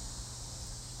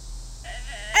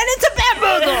 And it's a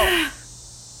bamboozle!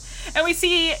 And we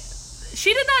see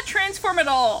she did not transform at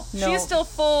all. No. She's still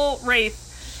full wraith.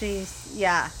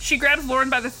 Yeah. She grabs Lauren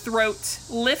by the throat,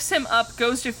 lifts him up,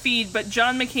 goes to feed, but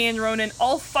John, McKay, and Ronan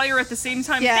all fire at the same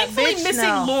time, Yeah, thankfully bitch, missing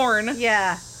no. Lauren,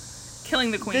 Yeah. killing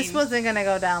the queen. This wasn't gonna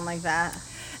go down like that.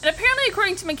 And apparently,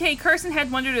 according to McKay, Carson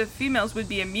had wondered if females would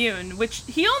be immune, which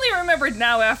he only remembered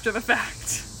now after the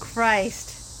fact. Christ.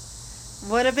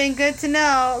 Would have been good to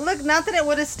know. Look, not that it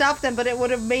would have stopped them, but it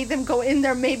would have made them go in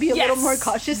there maybe a little more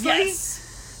cautiously. Yes.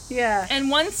 Yeah. And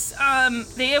once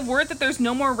they have word that there's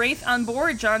no more Wraith on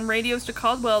board, John radios to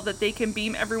Caldwell that they can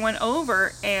beam everyone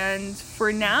over, and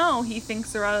for now, he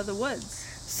thinks they're out of the woods.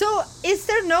 So, is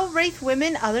there no Wraith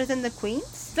women other than the queens?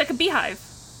 It's like a beehive.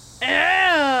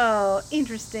 Oh,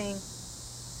 interesting.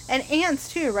 And ants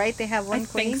too, right? They have one I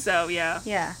queen. think so, yeah.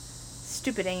 Yeah.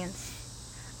 Stupid ants.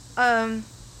 So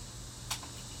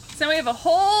now we have a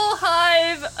whole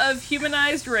hive of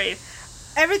humanized Wraith.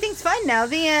 Everything's fine now.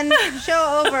 The end.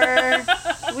 Show over.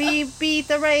 We beat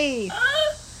the Wraith.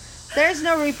 There's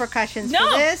no repercussions for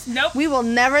this. Nope. We will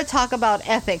never talk about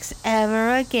ethics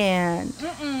ever again.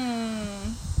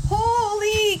 Mm-mm.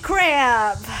 Holy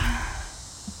crap.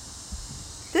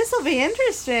 This will be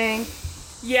interesting.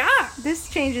 Yeah. This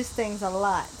changes things a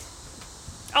lot.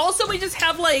 Also, we just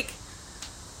have, like,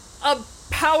 a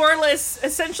powerless,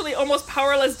 essentially almost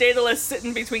powerless Daedalus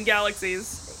sitting between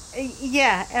galaxies.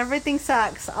 Yeah, everything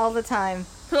sucks all the time.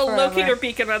 Put a Forever. locator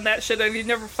beacon on that shit and you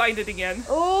never find it again.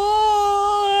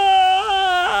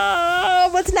 Oh,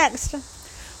 what's next?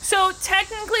 So,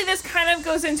 technically, this kind of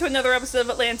goes into another episode of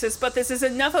Atlantis, but this is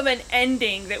enough of an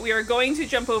ending that we are going to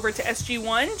jump over to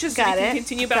SG-1, just so we can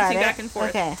continue bouncing back and forth.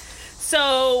 Okay.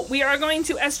 So, we are going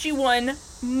to SG-1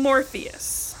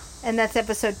 Morpheus. And that's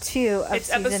episode 2 of It's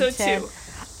season episode 10. 2.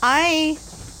 I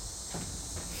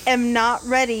am not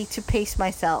ready to pace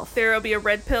myself. There will be a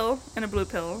red pill and a blue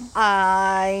pill.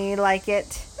 I like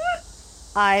it.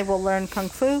 I will learn Kung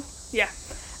Fu. Yeah.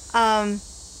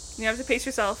 You have to pace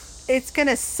yourself. It's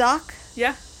gonna suck.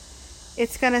 Yeah.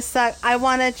 It's gonna suck. I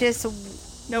wanna just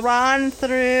run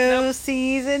through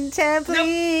season 10,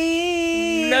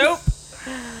 please. Nope.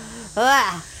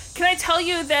 Ah. Can I tell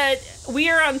you that we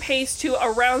are on pace to,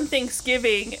 around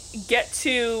Thanksgiving, get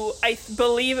to, I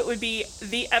believe it would be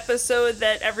the episode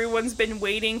that everyone's been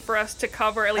waiting for us to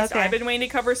cover, at least Okay. I've been waiting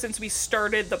to cover since we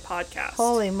started the podcast.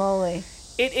 Holy moly.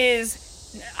 It is,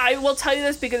 I will tell you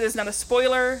this because it's not a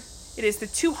spoiler. It is the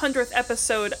 200th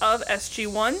episode of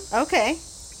SG-1. Okay.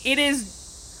 It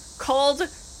is called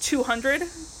 200.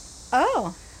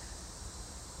 Oh.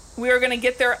 We are going to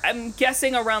get there, I'm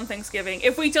guessing, around Thanksgiving.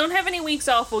 If we don't have any weeks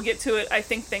off, we'll get to it, I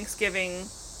think, Thanksgiving,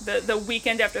 the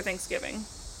weekend after Thanksgiving.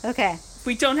 Okay. If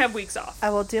we don't have weeks off.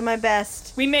 I will do my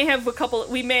best. We may have a couple,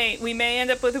 we may end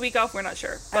up with a week off, we're not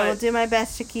sure. But I will do my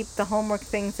best to keep the homework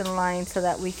things in line so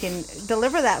that we can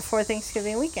deliver that for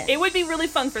Thanksgiving weekend. it would be really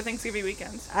fun for Thanksgiving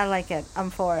weekend. I like it.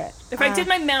 I'm for it. If I did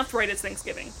my math right, it's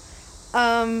Thanksgiving.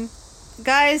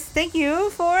 Guys, thank you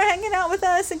for hanging out with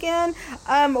us again.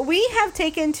 We have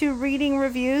taken to reading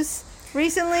reviews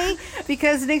recently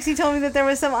because Nixie told me that there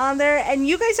was some on there, and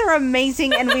you guys are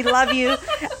amazing and we love you.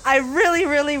 I really,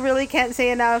 really, really can't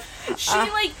say enough.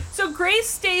 So Grace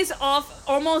stays off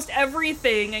almost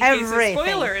everything in case of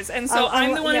spoilers, and so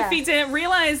I'm the one who feeds in.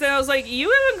 Realized that I was like,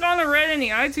 you haven't gone and read any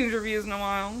iTunes reviews in a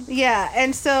while. Yeah,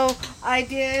 and so I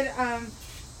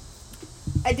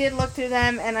did look through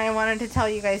them, and I wanted to tell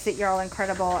you guys that you're all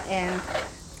incredible, and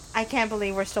I can't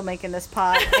believe we're still making this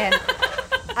pod, and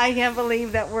I can't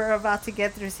believe that we're about to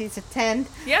get through season 10 of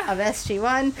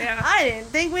SG-1. Yeah. I didn't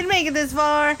think we'd make it this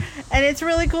far, and it's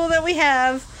really cool that we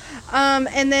have.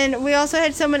 And then we also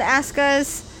had someone ask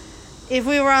us if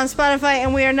we were on Spotify,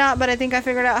 and we are not, but I think I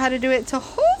figured out how to do it, so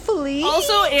hopefully...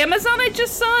 Also, Amazon, I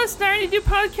just saw us starting to do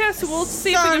podcasts, so we'll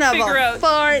see if we can figure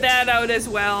that out as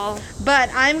well. But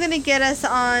I'm going to get us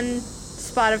on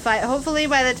Spotify. Hopefully,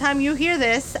 by the time you hear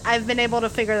this, I've been able to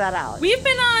figure that out. We've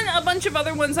been on a bunch of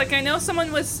other ones. Like, I know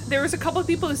there was a couple of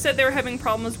people who said they were having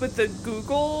problems with the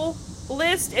Google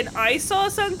list, and I saw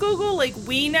us on Google. Like,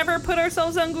 we never put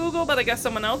ourselves on Google, but I guess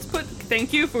someone else put.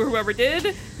 Thank you for whoever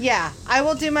did. Yeah, I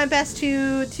will do my best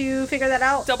to figure that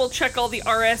out. Double check all the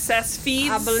RSS feeds.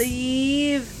 I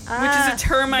believe. Which is a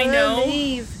term I know.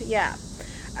 Yeah.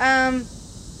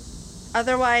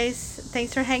 Otherwise,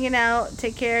 thanks for hanging out.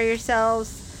 Take care of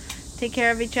yourselves. Take care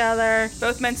of each other.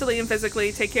 Both mentally and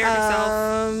physically. Take care of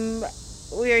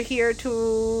yourself. We are here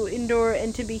to endure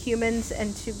and to be humans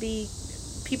and to be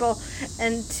people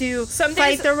and to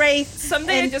fight the wraith.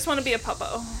 Someday I just want to be a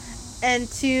puppo. And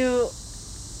to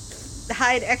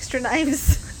hide extra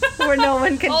knives where no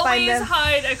one can find them. Always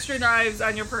hide extra knives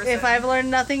on your person. If I've learned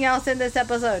nothing else in this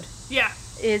episode. Yeah.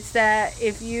 It's that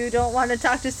if you don't want to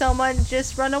talk to someone,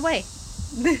 just run away.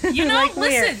 You know,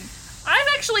 listen, I've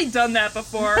actually done that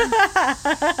before.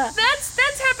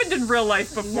 That's happened in real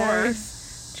life before.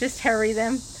 Nice. Just harry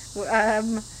them.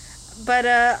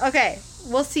 Okay.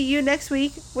 We'll see you next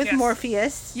week with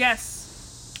Morpheus. Yes.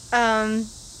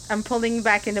 I'm pulling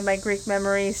back into my Greek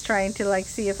memories, trying to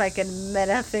see if I can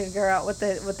figure out what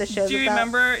the show's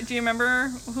about. Do you remember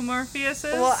who Morpheus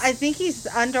is? Well, I think he's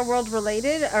underworld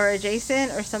related or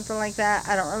adjacent or something like that.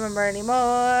 I don't remember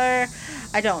anymore.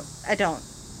 I don't.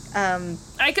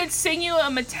 I could sing you a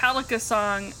Metallica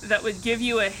song that would give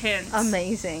you a hint.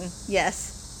 Amazing.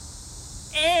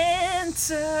 Yes.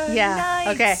 Enter Yeah. night.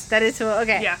 Okay. That is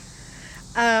okay. Yeah.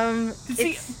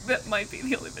 That might be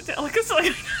the only Metallica song.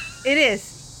 It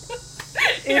is.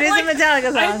 It is a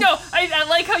Metallica song. I know. I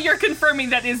like how you're confirming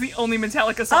that is the only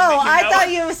Metallica song. Oh, that you know. I thought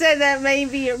you said that may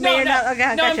or not. Okay, no,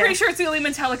 gotcha. I'm pretty sure it's the only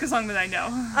Metallica song that I know.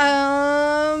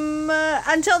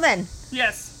 Until then.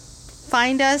 Yes.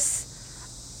 Find us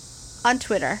on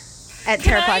Twitter at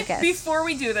Terror Podcast. Before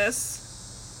we do this,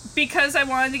 because I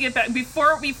wanted to get back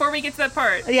before we get to that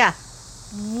part. Yeah.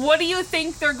 What do you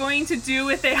think they're going to do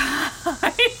with a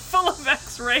hive full of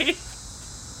X-rays?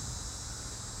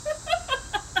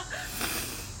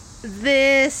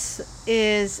 This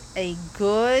is a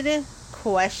good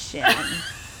question.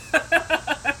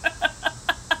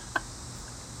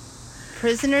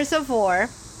 Prisoners of war.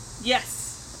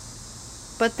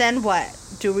 Yes. But then what?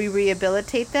 Do we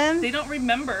rehabilitate them? They don't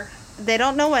remember. They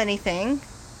don't know anything.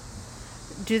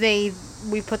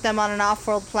 We put them on an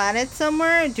off-world planet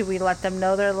somewhere? Do we let them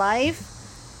know their life?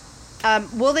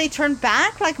 Will they turn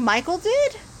back like Michael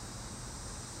did?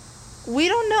 We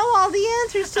don't know all the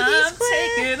answers to these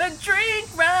questions. I'm taking a drink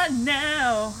right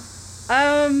now.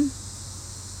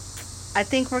 I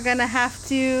think we're gonna have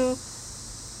to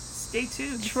stay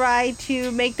tuned. Try to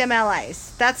make them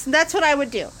allies. That's what I would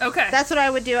do. Okay. That's what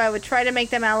I would do. I would try to make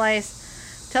them allies.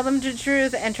 Tell them the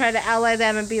truth and try to ally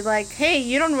them and be like, hey,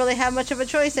 you don't really have much of a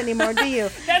choice anymore, do you?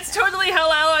 That's totally how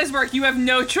allies work. You have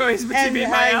no choice but to be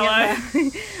my ally.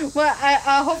 Well,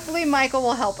 hopefully Michael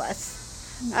will help us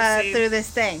through this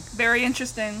thing. Very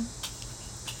interesting.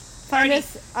 Find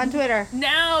us on Twitter.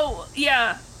 Now,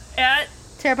 yeah, at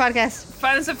Terra Podcast.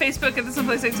 Find us on Facebook at The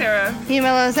Someplace Like Terra.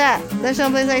 Email us at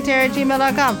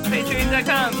thesomeplaceliketerra@gmail.com.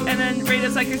 Patreon.com. And then rate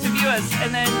us, like us, review us.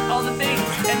 And then all the things.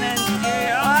 And then here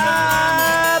we are.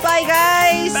 Bye.